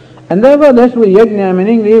 And therefore there should be yajna,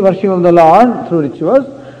 meaning the worship of the Lord through rituals,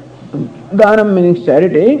 dhanam meaning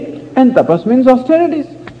charity, and tapas means austerities.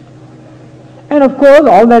 And of course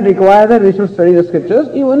all that requires that we should study the scriptures.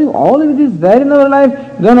 Even if all of it is there in our life,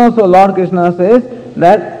 then also Lord Krishna says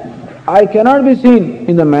that I cannot be seen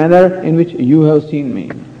in the manner in which you have seen me.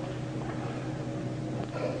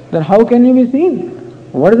 Then how can you be seen?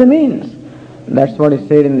 What are the means? That's what is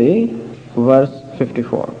said in the verse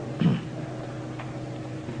 54.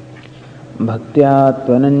 Bhaktya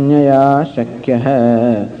tvananyaya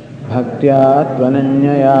shakyah, bhaktya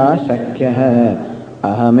tvananyaya shakyah,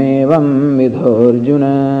 ahamevam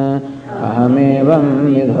vidhorjuna,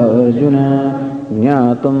 ahamevam vidhorjuna,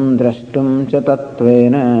 jnatum drashtum cha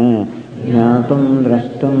tattvena, jnatum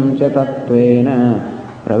drashtum cha tattvena,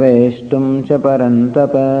 praveshtum cha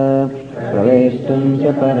parantapa, praveshtum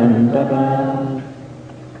cha parantapa.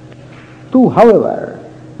 Tu, however,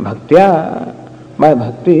 bhaktya, by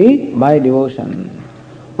bhakti, by devotion.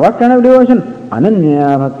 What kind of devotion?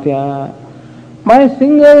 Ananya bhaktya, by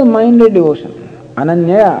single-minded devotion.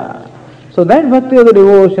 Ananya. So that bhakti is the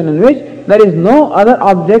devotion in which there is no other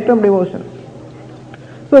object of devotion.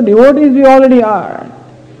 So devotees we already are.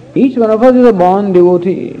 Each one of us is a born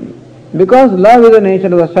devotee. Because love is the nature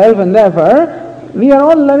of the self, and therefore we are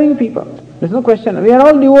all loving people. There is no question. We are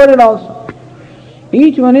all devoted also.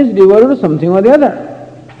 Each one is devoted to something or the other.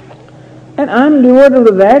 And I am devoted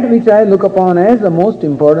to that which I look upon as the most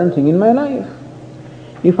important thing in my life.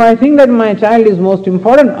 If I think that my child is most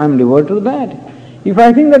important, I am devoted to that. If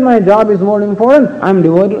I think that my job is more important, I am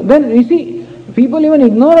devoted to that. Then you see, people even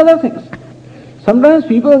ignore other things. Sometimes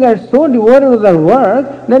people get so devoted to their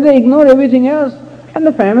work that they ignore everything else, and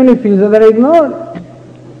the family feels that they're ignored.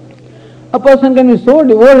 A person can be so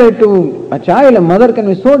devoted to a child, a mother can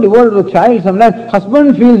be so devoted to a child, sometimes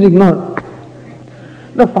husband feels ignored.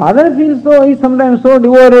 The father feels so, he's sometimes so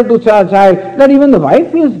devoted to child that even the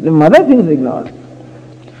wife feels, the mother feels ignored.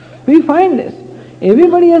 We find this.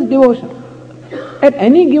 Everybody has devotion. At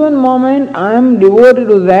any given moment, I am devoted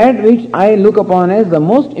to that which I look upon as the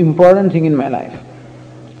most important thing in my life.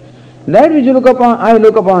 That which I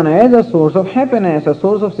look upon as a source of happiness, a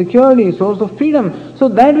source of security, a source of freedom. So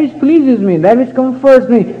that which pleases me, that which comforts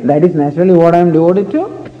me, that is naturally what I am devoted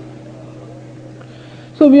to.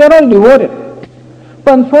 So we are all devoted.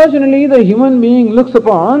 But unfortunately, the human being looks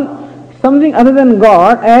upon something other than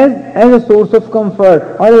God as a source of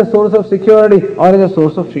comfort, or as a source of security, or as a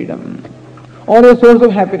source of freedom, or a source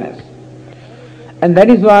of happiness. And that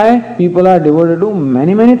is why people are devoted to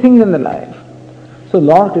many, many things in their life. So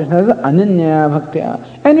Lord Krishna says, Ananya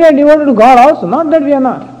Bhaktya. And we are devoted to God also, not that we are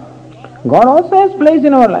not. God also has place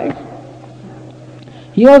in our life.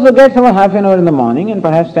 He also gets our half an hour in the morning and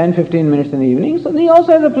perhaps 10-15 minutes in the evening, so he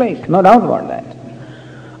also has a place, no doubt about that.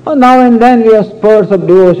 Oh, now and then we have spurts of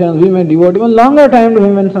devotion, we may devote even longer time to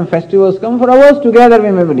him when some festivals come, for hours together we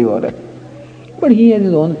may be devoted. But he has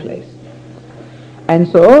his own place. And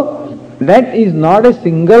so, that is not a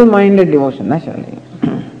single-minded devotion, naturally.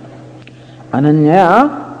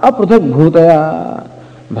 Ananya apruthak bhutaya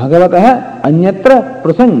bhagavatah anyatra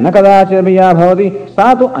prasang na kadachariya bhavati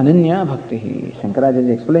satu ananya bhakti.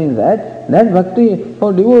 Shankaracharya explains that bhakti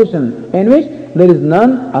or devotion in which there is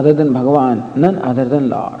none other than Bhagavan, none other than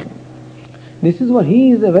Lord. This is what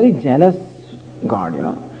he is a very jealous God,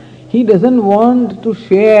 He doesn't want to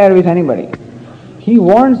share with anybody. He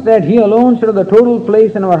wants that he alone should have the total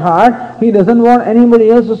place in our heart. He doesn't want anybody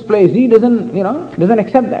else's place. He doesn't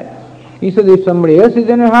accept that. He says, if somebody else is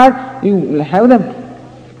in your heart, you have them.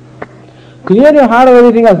 Clear your heart of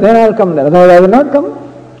everything else, then I'll come there. Otherwise I will not come.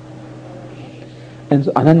 And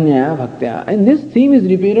so Ananya Bhaktya. And this theme is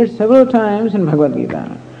repeated several times in Bhagavad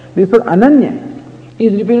Gita. This word Ananya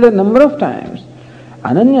is repeated a number of times.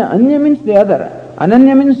 Anya means the other.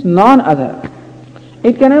 Ananya means non-other.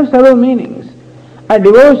 It can have several meanings. A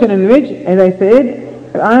devotion in which, as I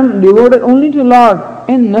said, I am devoted only to Lord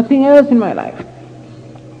and nothing else in my life.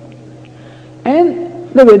 And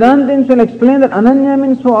the Vedantins will explain that Ananya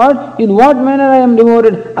means what? In what manner I am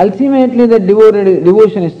devoted. Ultimately that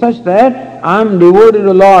devotion is such that I am devoted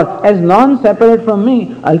to Lord as non-separate from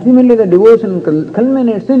me. Ultimately the devotion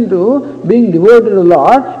culminates into being devoted to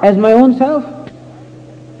Lord as my own self.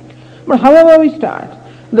 But however we start,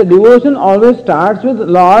 the devotion always starts with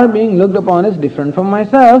Lord being looked upon as different from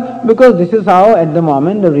myself, because this is how at the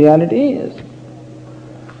moment the reality is.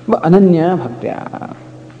 But Ananya Bhaktya.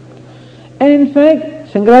 And in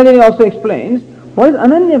fact, Shankaracharya also explains what is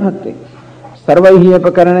Ananya Bhakti. Sarvaihi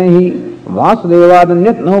apakaranahi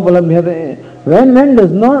vasudevadanyat nopalabhyate.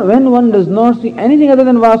 When one does not see anything other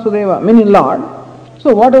than Vasudeva, meaning Lord,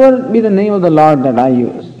 so whatever be the name of the Lord that I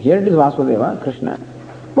use, here it is Vasudeva, Krishna,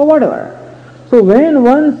 but whatever. So when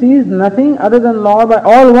one sees nothing other than Lord by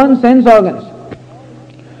all one's sense organs,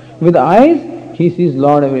 with the eyes, he sees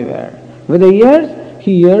Lord everywhere. With the ears,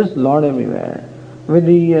 he hears Lord everywhere. With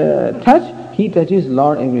the touch, he touches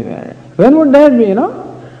Lord everywhere. When would that be,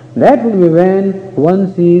 That would be when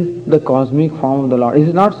one sees the cosmic form of the Lord. Is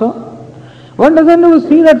it not so? One doesn't have to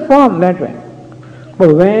see that form that way.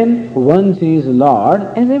 But when one sees Lord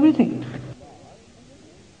as everything.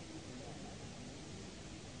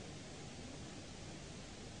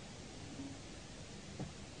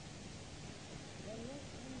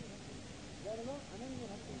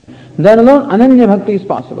 Then alone Ananya Bhakti is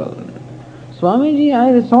possible. Swamiji,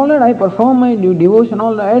 it's all right, I perform my devotion,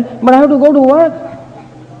 all right, but I have to go to work.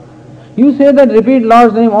 You say that repeat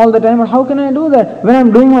Lord's name all the time, but how can I do that? When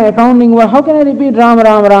I'm doing my accounting work, how can I repeat Ram,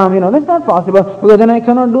 Ram, Ram? That's not possible, because then I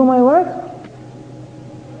cannot do my work.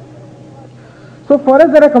 So for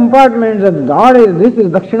us there are compartments that God is, this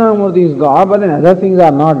is Dakshinamurti is God, but then other things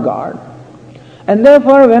are not God. And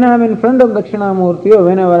therefore when I am in front of Dakshinamurti, or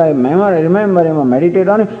whenever I remember him or meditate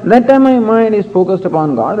on him, that time my mind is focused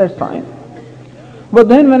upon God, that's fine. But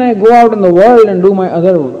then when I go out in the world and do my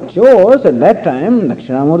other chores, at that time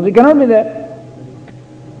Dakshinamurti cannot be there.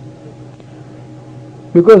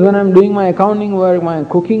 Because when I am doing my accounting work, my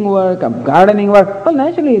cooking work, gardening work, well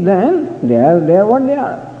naturally then they are what they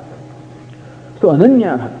are. So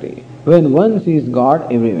Ananya Bhakti, when one sees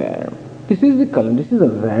God everywhere, this is a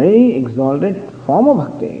very exalted form of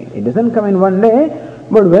bhakti. It doesn't come in one day,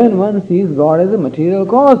 but when one sees God as a material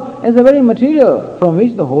cause, as a very material from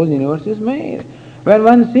which the whole universe is made. When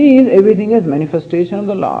one sees everything as manifestation of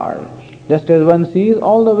the Lord, just as one sees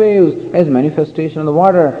all the waves as manifestation of the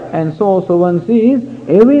water, and so also one sees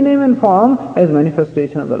every name and form as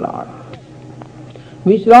manifestation of the Lord.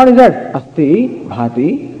 Which Lord is that? Asti,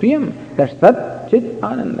 Bhati, Priyam. That's Sat, Chit,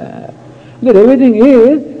 Ananda. That everything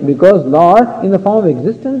is because Lord in the form of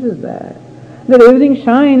existence is there. That everything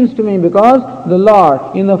shines to me because the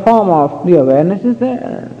Lord in the form of the awareness is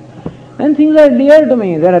there. And things are dear to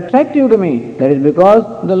me, they are attractive to me. That is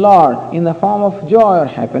because the Lord in the form of joy or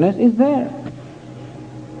happiness is there.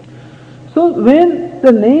 So when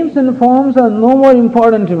the names and forms are no more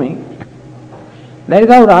important to me, that is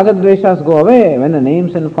how ragadveshas go away. When the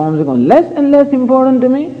names and forms become less and less important to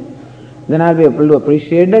me, then I'll be able to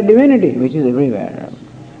appreciate the divinity which is everywhere.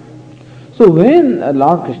 So when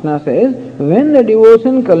Lord Krishna says, when the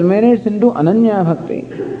devotion culminates into Ananya Bhakti,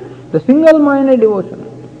 the single-minded devotion,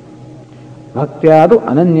 Bhaktya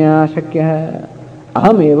Ananya Shakya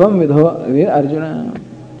Aham Evam Vidho Arjuna.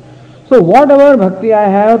 So whatever bhakti I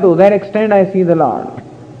have, to that extent I see the Lord.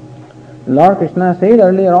 Lord Krishna said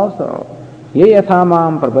earlier also, Ye yatha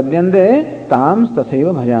mam prapadyante tams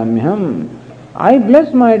tathaiva bhajamyaham. I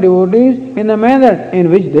bless my devotees in the manner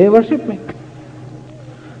in which they worship me.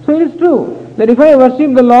 So it is true that if I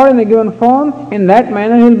worship the Lord in a given form, in that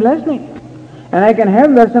manner He will bless me. And I can have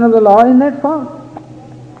darshan of the Lord in that form.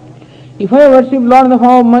 If I worship Lord in the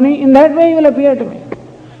form of money, in that way He will appear to me.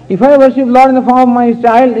 If I worship Lord in the form of my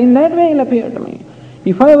child, in that way He will appear to me.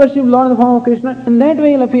 If I worship Lord in the form of Krishna, in that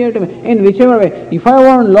way He will appear to me. In whichever way. If I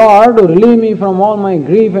want Lord to relieve me from all my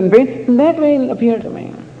grief and pain, in that way He will appear to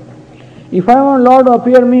me. If I want Lord to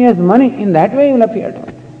appear to me as money, in that way He will appear to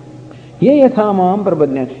me. Ye yatha mam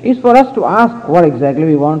prabhadnya. It's for us to ask what exactly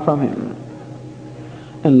we want from Him.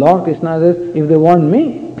 And Lord Krishna says, if they want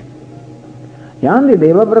me, yanti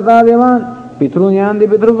deva vrata devan, pitru yanti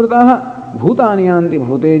pitru vrataha, bhutani yanti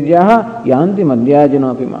bhutejyaha, yanti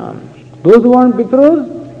madhyajano apimam. Those who want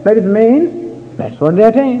pitrus, that is means, that's what they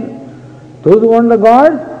attain. Those who want the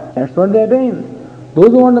gods, that's what they attain. Those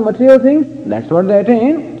who want the material things, that's what they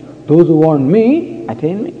attain. Those who want me,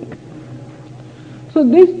 attain me. So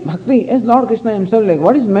this bhakti, as Lord Krishna himself, like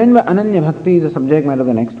what is meant by Ananya Bhakti is the subject matter of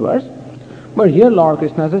the next verse. But here Lord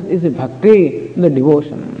Krishna says, is a bhakti, the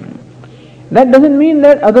devotion. That doesn't mean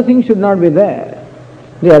that other things should not be there.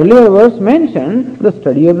 The earlier verse mentioned the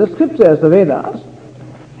study of the scriptures, the Vedas,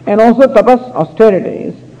 and also tapas,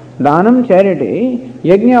 austerities, dhanam, charity,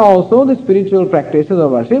 yajna also, the spiritual practices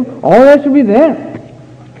of worship, all that should be there.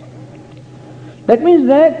 That means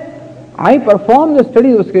that I perform the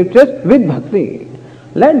study of the scriptures with bhakti.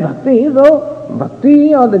 Let bhakti, so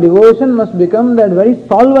bhakti or the devotion must become that very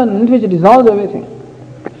solvent which dissolves everything.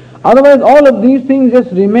 Otherwise all of these things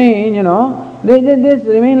just remain, they just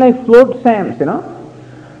remain like float stamps,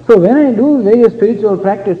 So when I do various spiritual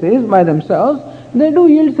practices by themselves, they do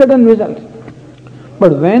yield certain results.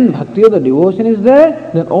 But when bhakti or the devotion is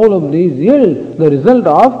there, then all of these yield the result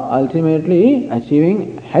of ultimately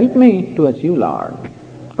help me to achieve Lord,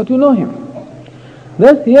 or to know Him.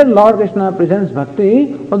 Thus here Lord Krishna presents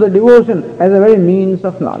bhakti or the devotion as a very means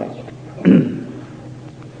of knowledge.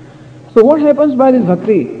 So what happens by this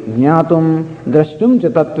bhakti? Jnatum, drashtum cha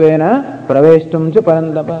tattvena, praveshtum cha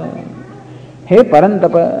parantapa. Hey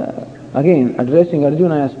Parantapa, again addressing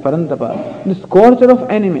Arjuna as Parantapa, the scorcher of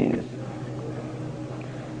enemies.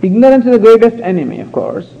 Ignorance is the greatest enemy, of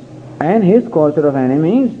course, and his scorcher of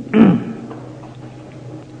enemies.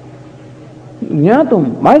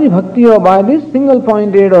 Jnatum, by the bhakti or by this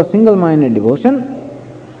single-pointed or single-minded devotion,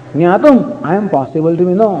 Jnatum, I am possible to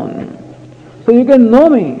be known. So you can know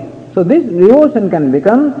me. So this devotion can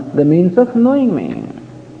become the means of knowing me.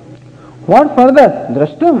 What further?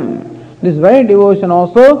 Drashtum. This very devotion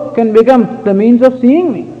also can become the means of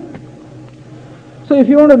seeing me. So if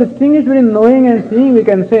you want to distinguish between knowing and seeing, we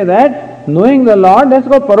can say that knowing the Lord, that's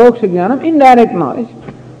called paroksha jnanam, indirect knowledge.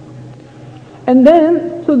 And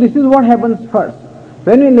then, so this is what happens first.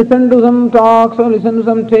 When we listen to some talks or listen to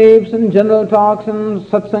some tapes and general talks and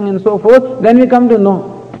satsang and so forth, then we come to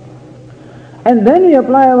know. And then we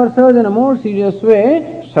apply ourselves in a more serious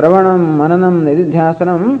way, shravanam, mananam,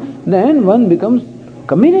 nididhyasanam, then one becomes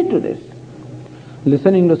committed to this.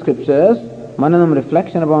 Listening to scriptures, mananam,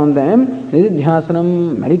 reflection upon them,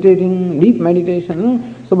 nididhyasanam, meditating, deep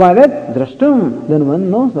meditation. So by that, drashtum, then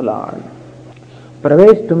one knows the Lord.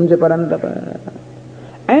 Praveshtum cha parantapa.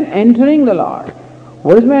 And entering the Lord.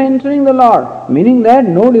 What is my entering the Lord? Meaning that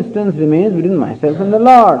no distance remains between myself and the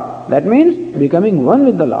Lord. That means becoming one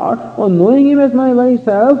with the Lord or knowing Him as my very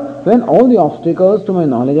self when all the obstacles to my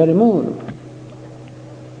knowledge are removed.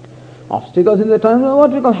 Obstacles in the terms of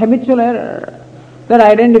what we call habitual error. that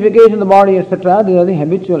identification of the body, etc., these are the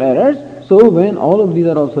habitual errors. So when all of these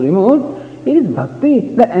are also removed, it is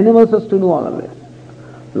bhakti that enables us to do all of this.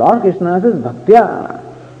 Lord Krishna says bhaktya.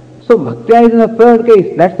 So bhaktya is in the third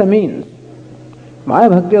case, that's the means. By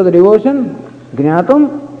bhakti of the devotion,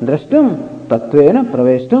 jnatum, drashtum, tattvena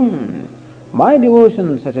praveshtum. By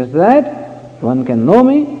devotion such as that, one can know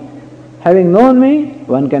me. Having known me,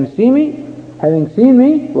 one can see me. Having seen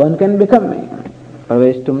me, one can become me.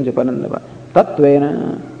 Praveshtum japanandava.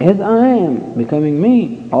 Tattvena, as I am, becoming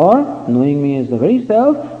me, or knowing me as the very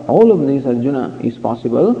self, all of this, Arjuna, is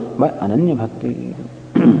possible by Ananya Bhakti.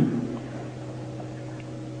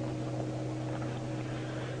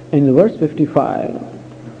 In verse 55,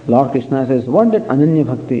 Lord Krishna says what that Ananya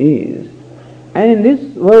Bhakti is. And in this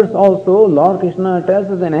verse also, Lord Krishna tells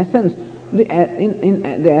us in essence, the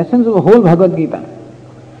essence of the whole Bhagavad Gita.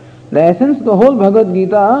 The essence of the whole Bhagavad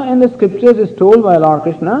Gita and the scriptures is told by Lord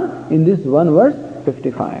Krishna in this one verse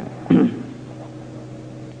 55.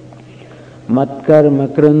 Matkarma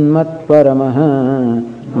krun mat paramaha,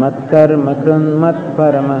 matkarma krun mat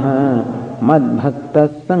paramaha, madbhakta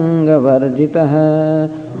sanga varjitaha,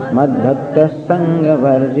 madbhakta sanga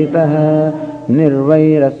varjitaha,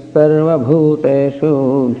 nirvairas sarva bhuteshu,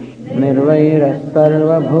 nirvairas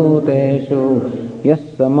sarva bhuteshu,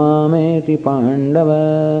 yassa mameti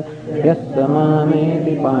pandava, yassa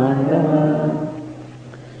mameti pandava.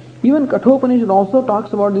 Even Kathopanishad also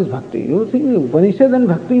talks about this bhakti. You think Upanishad and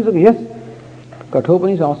bhakti is okay. Yes,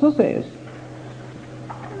 Kathopanishad also says,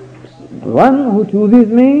 one who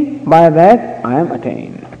chooses me, by that I am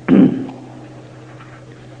attained.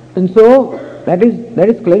 And so that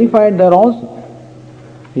is clarified there also.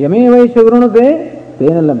 Yame vaisha vrunate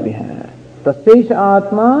tena labhya. Tasesha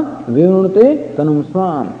atma virunate tanum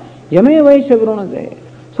swam. Yame vaisha vrunate.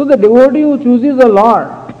 So the devotee who chooses the Lord,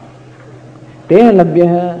 tena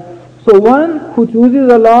labhya. So one who chooses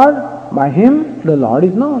the Lord, by him the Lord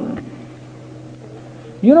is known.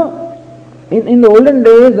 You know, in the olden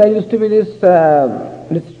days there used to be this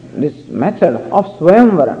method of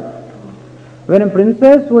Swayamvara, when a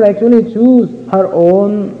princess would actually choose her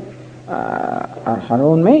own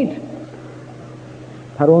mate,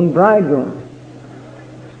 her own bridegroom.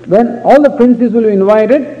 Then all the princes will be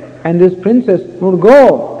invited and this princess would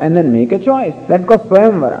go and then make a choice. That's called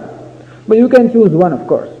Swayamvara. But you can choose one, of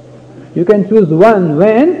course. You can choose one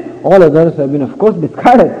when all others have been, of course,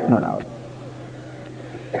 discarded, no doubt.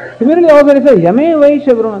 Similarly, also it says, Yame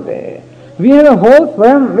Vaisha Vrunate. We have a whole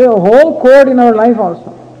swayam, we have a whole code in our life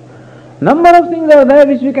also. Number of things are there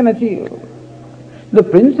which we can achieve. The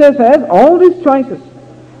princess has all these choices.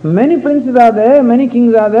 Many princes are there, many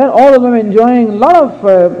kings are there, all of them enjoying a lot of,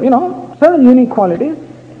 certain unique qualities,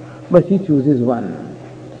 but she chooses one.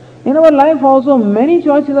 In our life also, many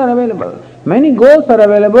choices are available. Many goals are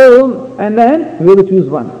available, and then we will choose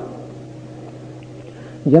one.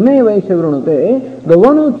 Yame Vaisha Vrunate, the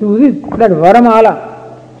one who chooses that Varamala,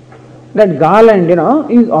 that garland,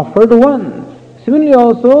 is offered to one. Similarly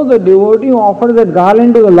also, the devotee who offers that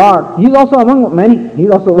garland to the Lord, he is also among many. He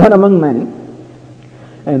is also one among many.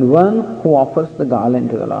 And one who offers the garland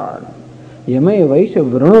to the Lord. Yame Vaisha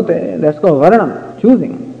Vrunate, that's called Varanam,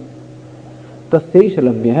 choosing. Tasesha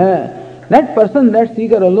labhya. That person, that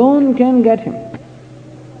seeker alone can get him.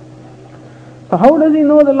 So how does he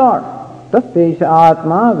know the Lord? Tasesha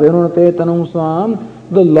atma virunate tanum swam.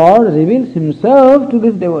 The Lord reveals himself to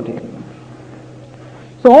this devotee.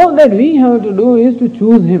 So all that we have to do is to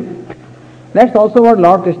choose him. That's also what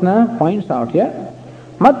Lord Krishna points out here.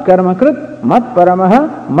 Mat karmakrit, mat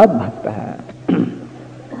paramaha, mat bhaktaha.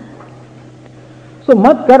 So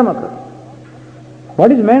mat karmakrit.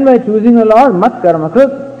 What is meant by choosing the Lord? Mat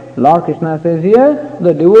karmakrit. Lord Krishna says here,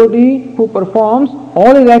 the devotee who performs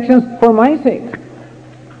all his actions for my sake.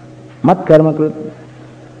 Mat karmakrit.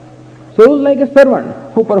 So like a servant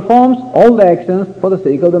who performs all the actions for the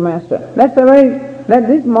sake of the master. That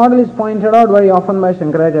this model is pointed out very often by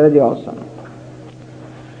Shankaracharya also.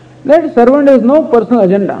 That servant has no personal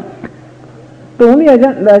agenda. The only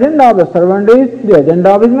the agenda of the servant is the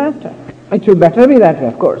agenda of his master. It should better be that way,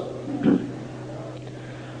 of course.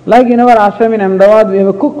 Like in our ashram in Ahmedabad, we have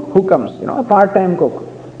a cook who comes, a part-time cook,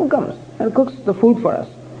 who comes and cooks the food for us.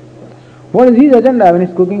 What is his agenda when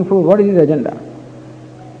he's cooking food? What is his agenda?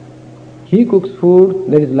 He cooks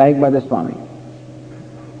food that is liked by the Swami.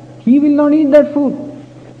 He will not eat that food.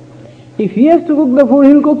 If he has to cook the food,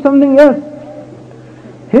 he will cook something else.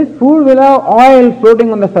 His food will have oil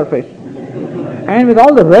floating on the surface. And with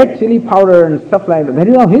all the red chili powder and stuff like that. That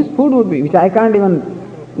is how his food would be, which I can't even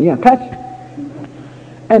touch.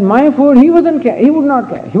 And my food, he wouldn't care. He would not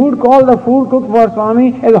care. He would call the food cooked for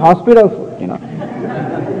Swami as a hospital food,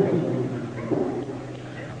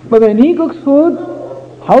 But when he cooks food,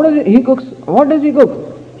 how does he cooks? What does he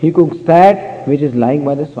cook? He cooks that which is liked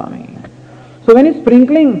by the Swami. So when he's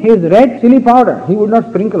sprinkling his red chili powder, he would not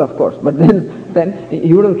sprinkle, of course, but then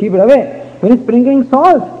he would keep it away. When he's sprinkling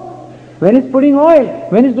salt, when he's putting oil,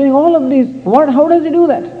 when he's doing all of this, how does he do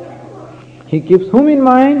that? He keeps whom in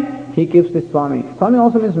mind? He keeps the Swami. Swami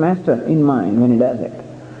also means master in mind when he does it.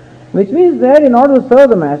 Which means that in order to serve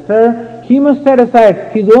the master, he must set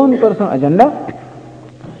aside his own personal agenda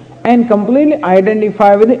and completely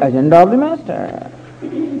identify with the agenda of the master.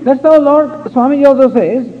 That's how Lord Swamiji also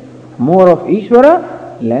says, more of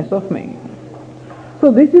Ishvara, less of me.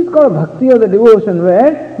 So this is called bhakti of the devotion,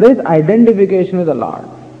 where there is identification with the Lord.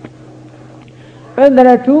 Well, there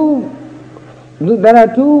are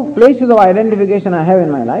two places of identification I have in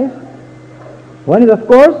my life. One is, of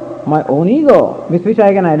course, my own ego, with which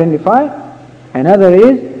I can identify. Another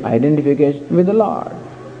is identification with the Lord.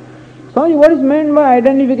 So what is meant by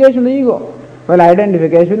identification with the ego? Well,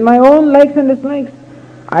 identification with my own likes and dislikes,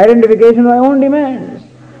 identification with my own demands.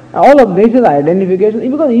 All of this is identification,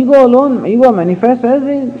 because ego manifests as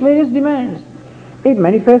various demands. It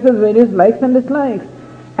manifests as various likes and dislikes.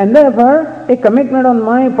 And therefore, a commitment on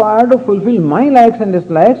my part to fulfill my likes and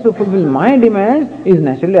dislikes, to fulfill my demands, is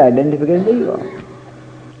naturally identification with the ego.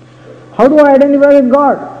 How do I identify with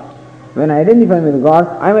God? When I identify with God,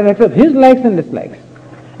 I must accept His likes and dislikes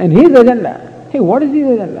and His agenda. Hey, what is His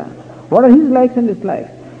agenda? What are His likes and dislikes?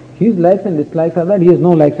 His likes and dislikes are that He has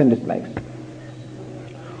no likes and dislikes.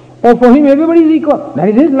 Or for Him everybody is equal. That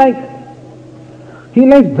is His like. He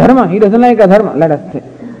likes dharma, He doesn't like adharma, let us say.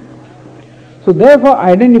 So therefore,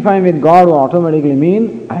 identifying with God will automatically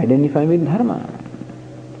mean identifying with dharma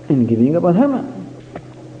and giving up adharma.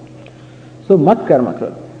 So mat karma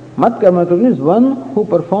krit. Mat karma krit means one who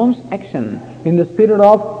performs action in the spirit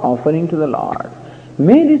of offering to the Lord.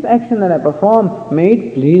 May this action that I perform, may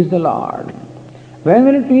it please the Lord. When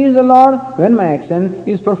will it please the Lord? When my action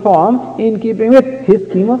is performed in keeping with His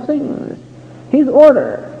scheme of things, His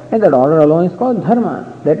order. And that order alone is called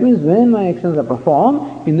dharma. That means when my actions are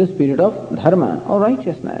performed in the spirit of dharma or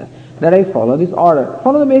righteousness, that I follow this order,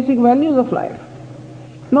 follow the basic values of life.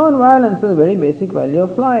 Non-violence is a very basic value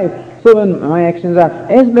of life. So when my actions are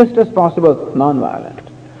as best as possible non-violent,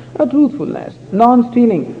 truthfulness,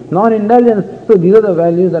 non-stealing, non-indulgence, so these are the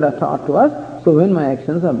values that are taught to us. So when my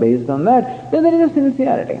actions are based on that, then there is a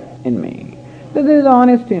sincerity in me, that there is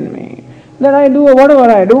honesty in me, that I do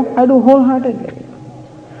whatever I do wholeheartedly.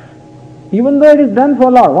 Even though it is done for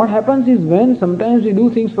Lord, what happens is when sometimes we do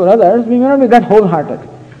things for others, we may not be that wholehearted.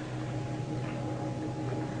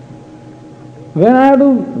 When I have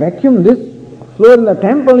to vacuum this floor in the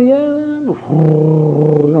temple here,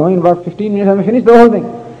 in about 15 minutes I may finish the whole thing.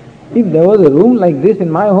 If there was a room like this in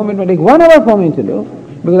my home, it may take 1 hour for me to do,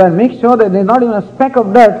 because I make sure that there is not even a speck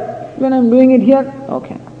of dirt when I am doing it here.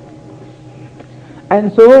 Okay.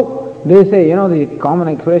 And so they say, the common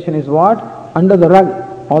expression is what? Under the rug.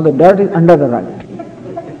 All the dirt is under the rug.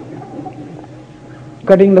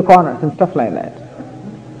 Cutting the corners and stuff like that.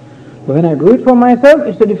 But when I do it for myself,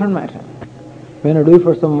 it's a different matter. When I do it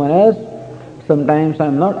for someone else, sometimes I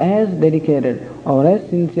am not as dedicated or as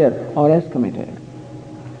sincere or as committed.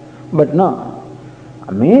 But no,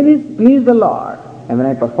 may this please the Lord. And when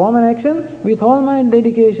I perform an action with all my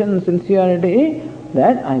dedication and sincerity,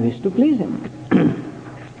 that I wish to please Him.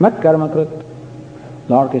 Mat karma krit.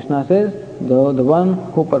 Lord Krishna says, the one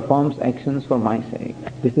who performs actions for my sake.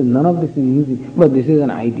 None of this is easy, but this is an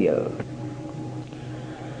ideal.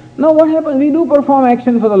 Now what happens? We do perform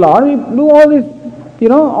action for the Lord. We do all this,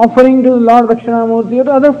 offering to the Lord Dakshinamurti or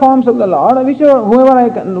to other forms of the Lord,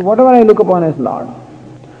 whatever I look upon as Lord.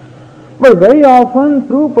 But very often,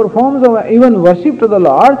 through performance of even worship to the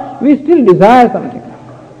Lord, we still desire something.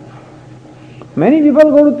 Many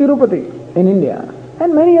people go to Tirupati in India,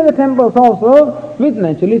 and many other temples also, with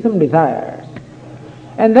naturally some desires.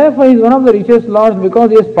 And therefore he is one of the richest lords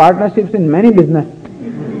because he has partnerships in many business.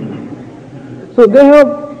 So they have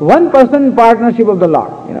 1% partnership of the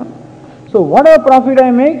Lord, So whatever profit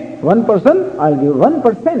I make, 1% I'll give,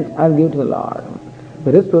 1% I'll give to the Lord.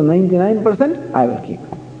 The rest of 99% I will keep.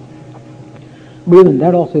 But even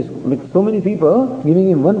that also is, with so many people, giving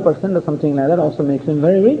him 1% or something like that also makes him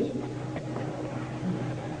very rich.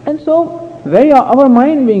 And so, our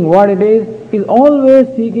mind being what it is always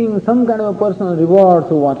seeking some kind of a personal reward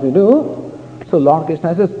through what we do. So Lord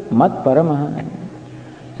Krishna says, Mat Paramaha.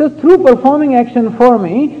 So through performing action for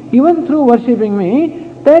me, even through worshipping me,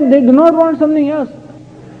 that they do not want something else.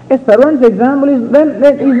 A servant's example is then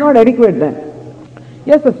that is not adequate then.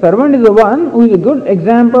 Yes, the servant is the one who is a good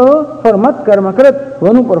example for mat karma krit,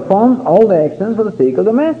 one who performs all the actions for the sake of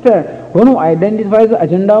the master, one who identifies the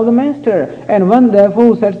agenda of the master, and one therefore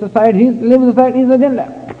who sets aside leaves aside his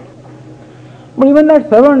agenda. But even that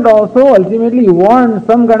servant also ultimately wants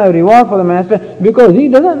some kind of reward for the master, because he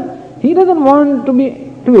doesn't want to be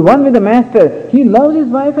one with the master. He loves his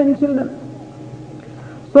wife and children.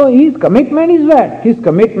 So his commitment is what? His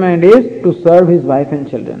commitment is to serve his wife and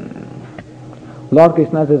children. Lord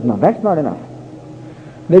Krishna says, no, that's not enough.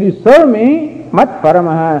 That you serve me, mat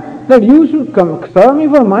paramaha, that you should serve me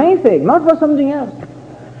for my sake, not for something else.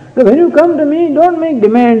 So when you come to me, don't make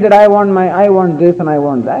demands that I want this and I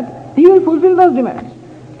want that. He will fulfill those demands.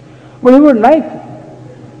 But he would like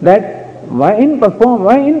that why in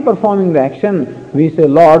performing the action, we say,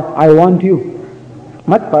 Lord, I want you.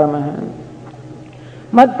 Mat paramaha.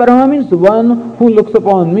 Mat paramaha means one who looks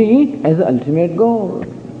upon me as the ultimate goal.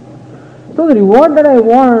 So the reward that I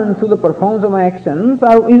want through the performance of my actions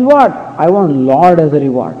is what? I want Lord as a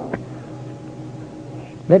reward.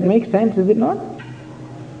 That makes sense, is it not?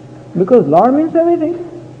 Because Lord means everything.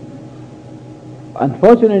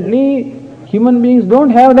 Unfortunately, human beings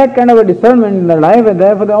don't have that kind of a discernment in their life, and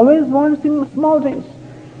therefore they always want small things.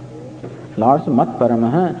 Lord's mat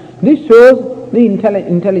paramaha. This shows the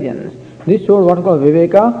intelligence. This shows what is called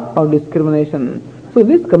viveka, or discrimination. So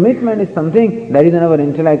this commitment is something that is in our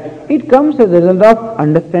intellect. It comes as a result of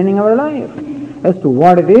understanding our life as to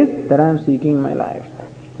what it is that I am seeking in my life.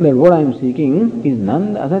 That what I am seeking is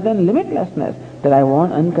none other than limitlessness. That I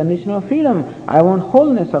want unconditional freedom. I want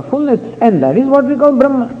wholeness or fullness. And that is what we call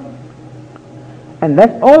Brahma. And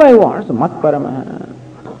that's all I want. So mat paramaha.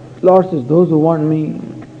 Lord says, those who want me.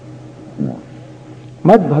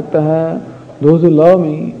 Mat bhaktaha. Those who love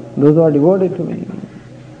me. Those who are devoted to me.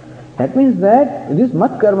 That means that this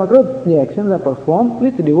mat karma krit, the actions are performed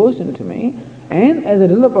with devotion to me, and as a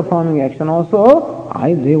result of performing action also,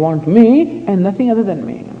 they want me and nothing other than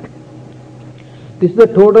me. This is the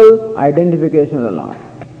total identification of the Lord.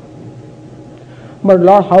 But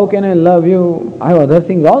Lord, how can I love you? I have other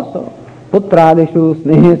things also. Putradishu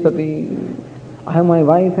snehe sati. I have my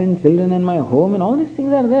wife and children and my home and all these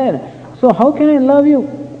things are there. So how can I love you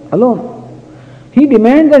alone? He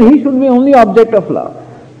demands that he should be only object of love.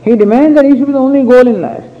 He demands that he should be the only goal in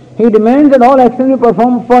life. He demands that all actions be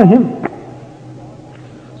performed for him.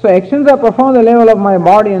 So actions are performed at the level of my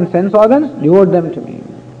body and sense organs, devote them to me.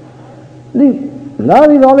 The love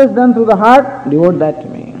is always done through the heart, devote that to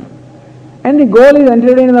me. And the goal is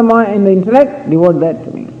entertained in the mind, in the intellect, devote that to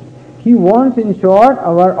me. He wants, in short,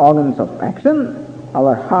 our organs of action,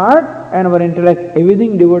 our heart and our intellect,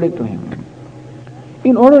 everything devoted to him.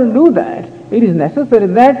 In order to do that, it is necessary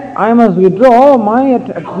that I must withdraw my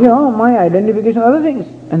identification of other things.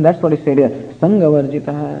 And that's what is said here. Sangha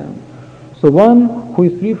varjita. So one who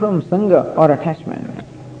is free from sangha or attachment.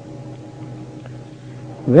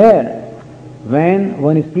 When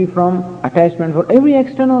one is free from attachment for every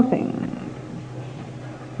external thing.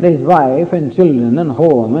 There is wife and children and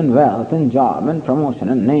home and wealth and job and promotion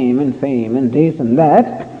and name and fame and this and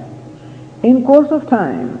that. In course of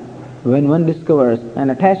time, when one discovers an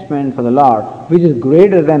attachment for the Lord which is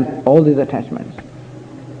greater than all these attachments.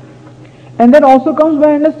 And that also comes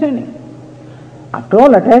by understanding. After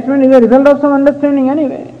all, attachment is a result of some understanding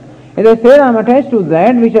anyway. As I said, I am attached to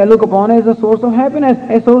that which I look upon as a source of happiness,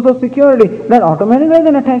 a source of security. That automatically is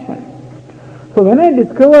an attachment. So when I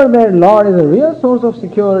discover that Lord is a real source of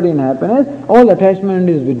security and happiness, all attachment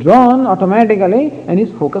is withdrawn automatically and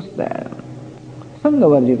is focused there. Sangha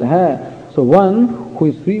varjita. So one who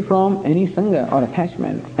is free from any sangha or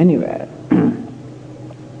attachment anywhere.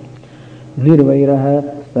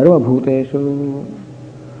 Nirvairaha sarva bhuteshu.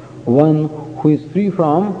 One who is free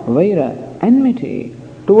from vaira, enmity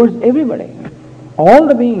towards everybody, all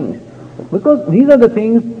the beings. Because these are the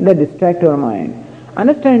things that distract our mind.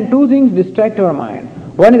 Understand, two things distract our mind.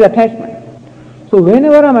 One is attachment. So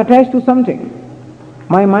whenever I am attached to something,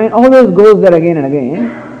 my mind always goes there again and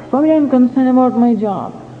again. Swami, I am concerned about my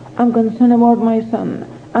job. I am concerned about my son.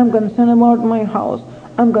 I am concerned about my house.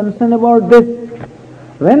 I am concerned about this.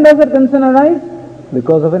 When does that concern arise?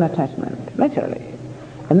 Because of an attachment, naturally.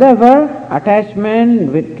 And therefore,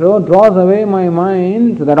 attachment draws away my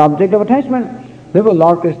mind to that object of attachment. Therefore,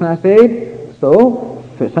 Lord Krishna said, so,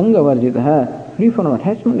 sangha varjitaha, free from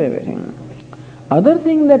attachment to everything. Other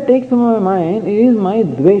thing that takes from my mind is my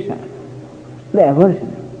dvesha, the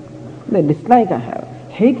aversion, the dislike I have,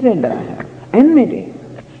 hatred that I have, enmity.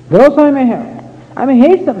 There also I may have. I may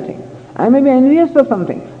hate something. I may be envious of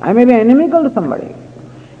something. I may be inimical to somebody.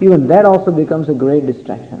 Even that also becomes a great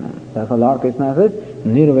distraction. Therefore Lord Krishna says,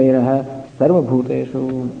 Nirvairaha sarva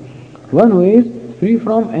bhuteshu. One who is free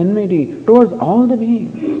from enmity towards all the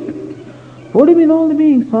beings. What do you mean all the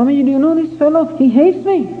beings? Swamiji, do you know this fellow? He hates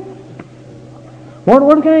me.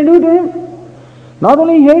 What can I do to him? Not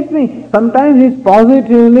only he hates me, sometimes he is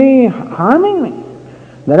positively harming me.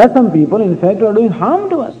 There are some people, in fact, who are doing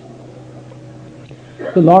harm to us.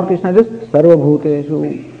 So Lord Krishna says, Sarva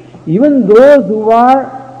Bhuteshu. Even those who are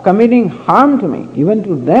committing harm to me, even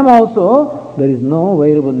to them also, there is no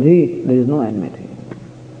Vairabuddhi, there is no enmity.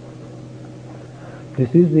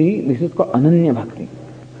 This is called Ananya Bhakti.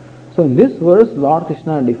 So in this verse, Lord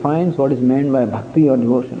Krishna defines what is meant by bhakti or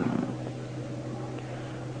devotion.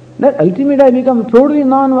 That ultimately I become totally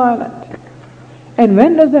non-violent. And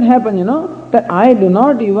when does that happen, that I do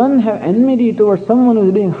not even have enmity towards someone who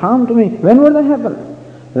is doing harm to me? When would that happen?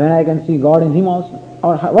 When I can see God in him also,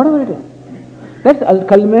 or whatever it is. That's a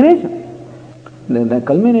culmination. The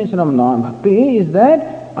culmination of non-bhakti is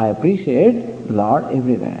that I appreciate Lord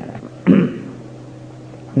everywhere.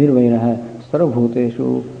 Nirvairaha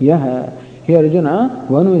sarvabhuteshu yaha. Here Arjuna,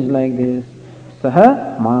 one who is like this,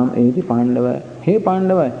 saha mam eti Pandava. Hey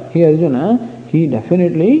Pandava, hey Arjuna, he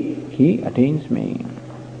attains me.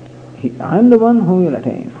 I am the one who will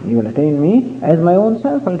attain. He will attain me as my own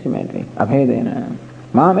self ultimately. Abhedena.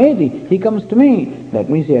 Mam eti, he comes to me. That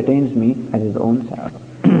means he attains me as his own self.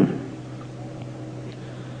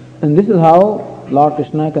 And this is how Lord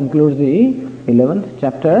Krishna concludes the 11th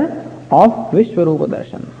chapter of Vishwarupa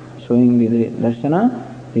Darshan, showing the darshana,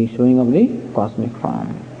 the showing of the cosmic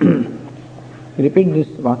form. Repeat this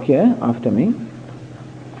vakya after me.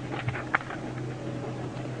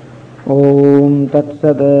 Om Tat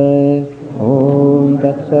Sat,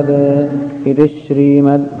 Iti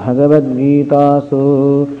Srimad Bhagavad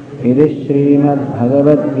Gitasu,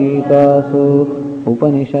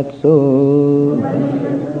 Upanishatsu,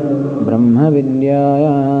 Brahma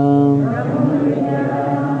Vidyayam,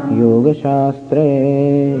 Yoga Shastre,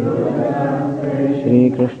 Shri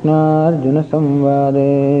Krishna Arjuna Samvade,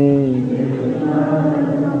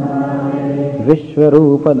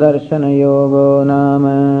 Vishwarupa Darshana Yogo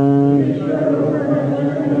Nama,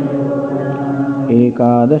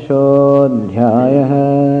 Ekadashodhyayah.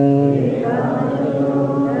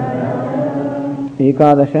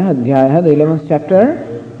 Ekadasha Adhyaya, the 11th chapter,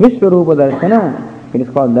 Vishwarupa Darshana. It is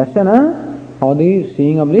called Darshana, or the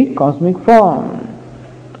seeing of the cosmic form.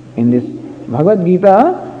 In this Bhagavad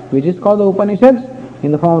Gita, which is called the Upanishads,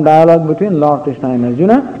 in the form of dialogue between Lord Krishna and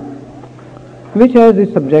Arjuna, which has the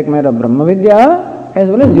subject matter of Brahma Vidya as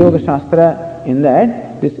well as Yoga Shastra. In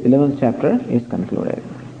that, this 11th chapter is concluded.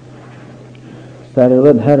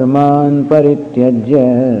 Sarvadharman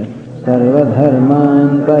parityajya,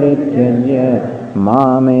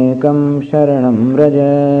 Mamekam Sharanam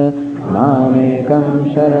Raja,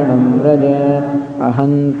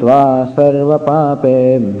 Ahantva Sarva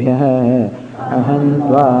Papebhyah,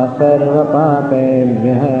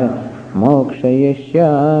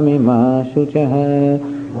 Mokshayishyami ma shuchah,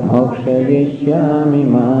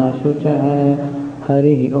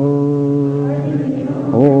 Hari Om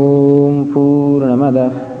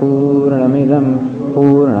Purnamadah Purnamidam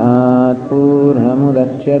Purnat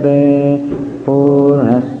Purnamudachyate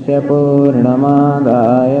Purnasya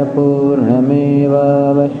Purnamadaya Purnameva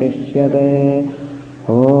Vashishyate.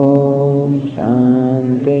 Om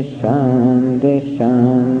Shanti Shanti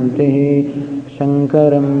Shanti.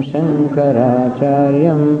 Shankaram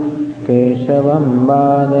Shankaracharyam Keshavam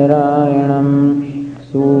Badarayanam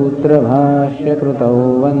Sutra Bhashya Krutau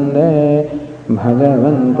Vande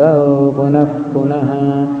Bhagavantau Punah Punaha.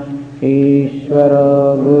 Ishvara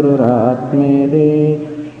Gururatmedi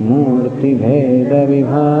Murti Bheda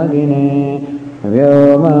Vibhagine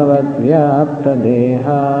Vyomavad Vyapta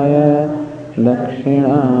Dehaya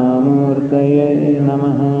Dakshinamurtaye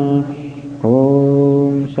Namaha.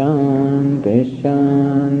 Om Shanti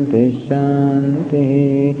Shanti Shanti.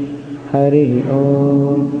 Hari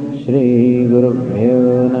Om. Shri Gurubhyo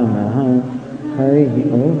Namaha. Hari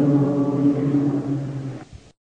Om.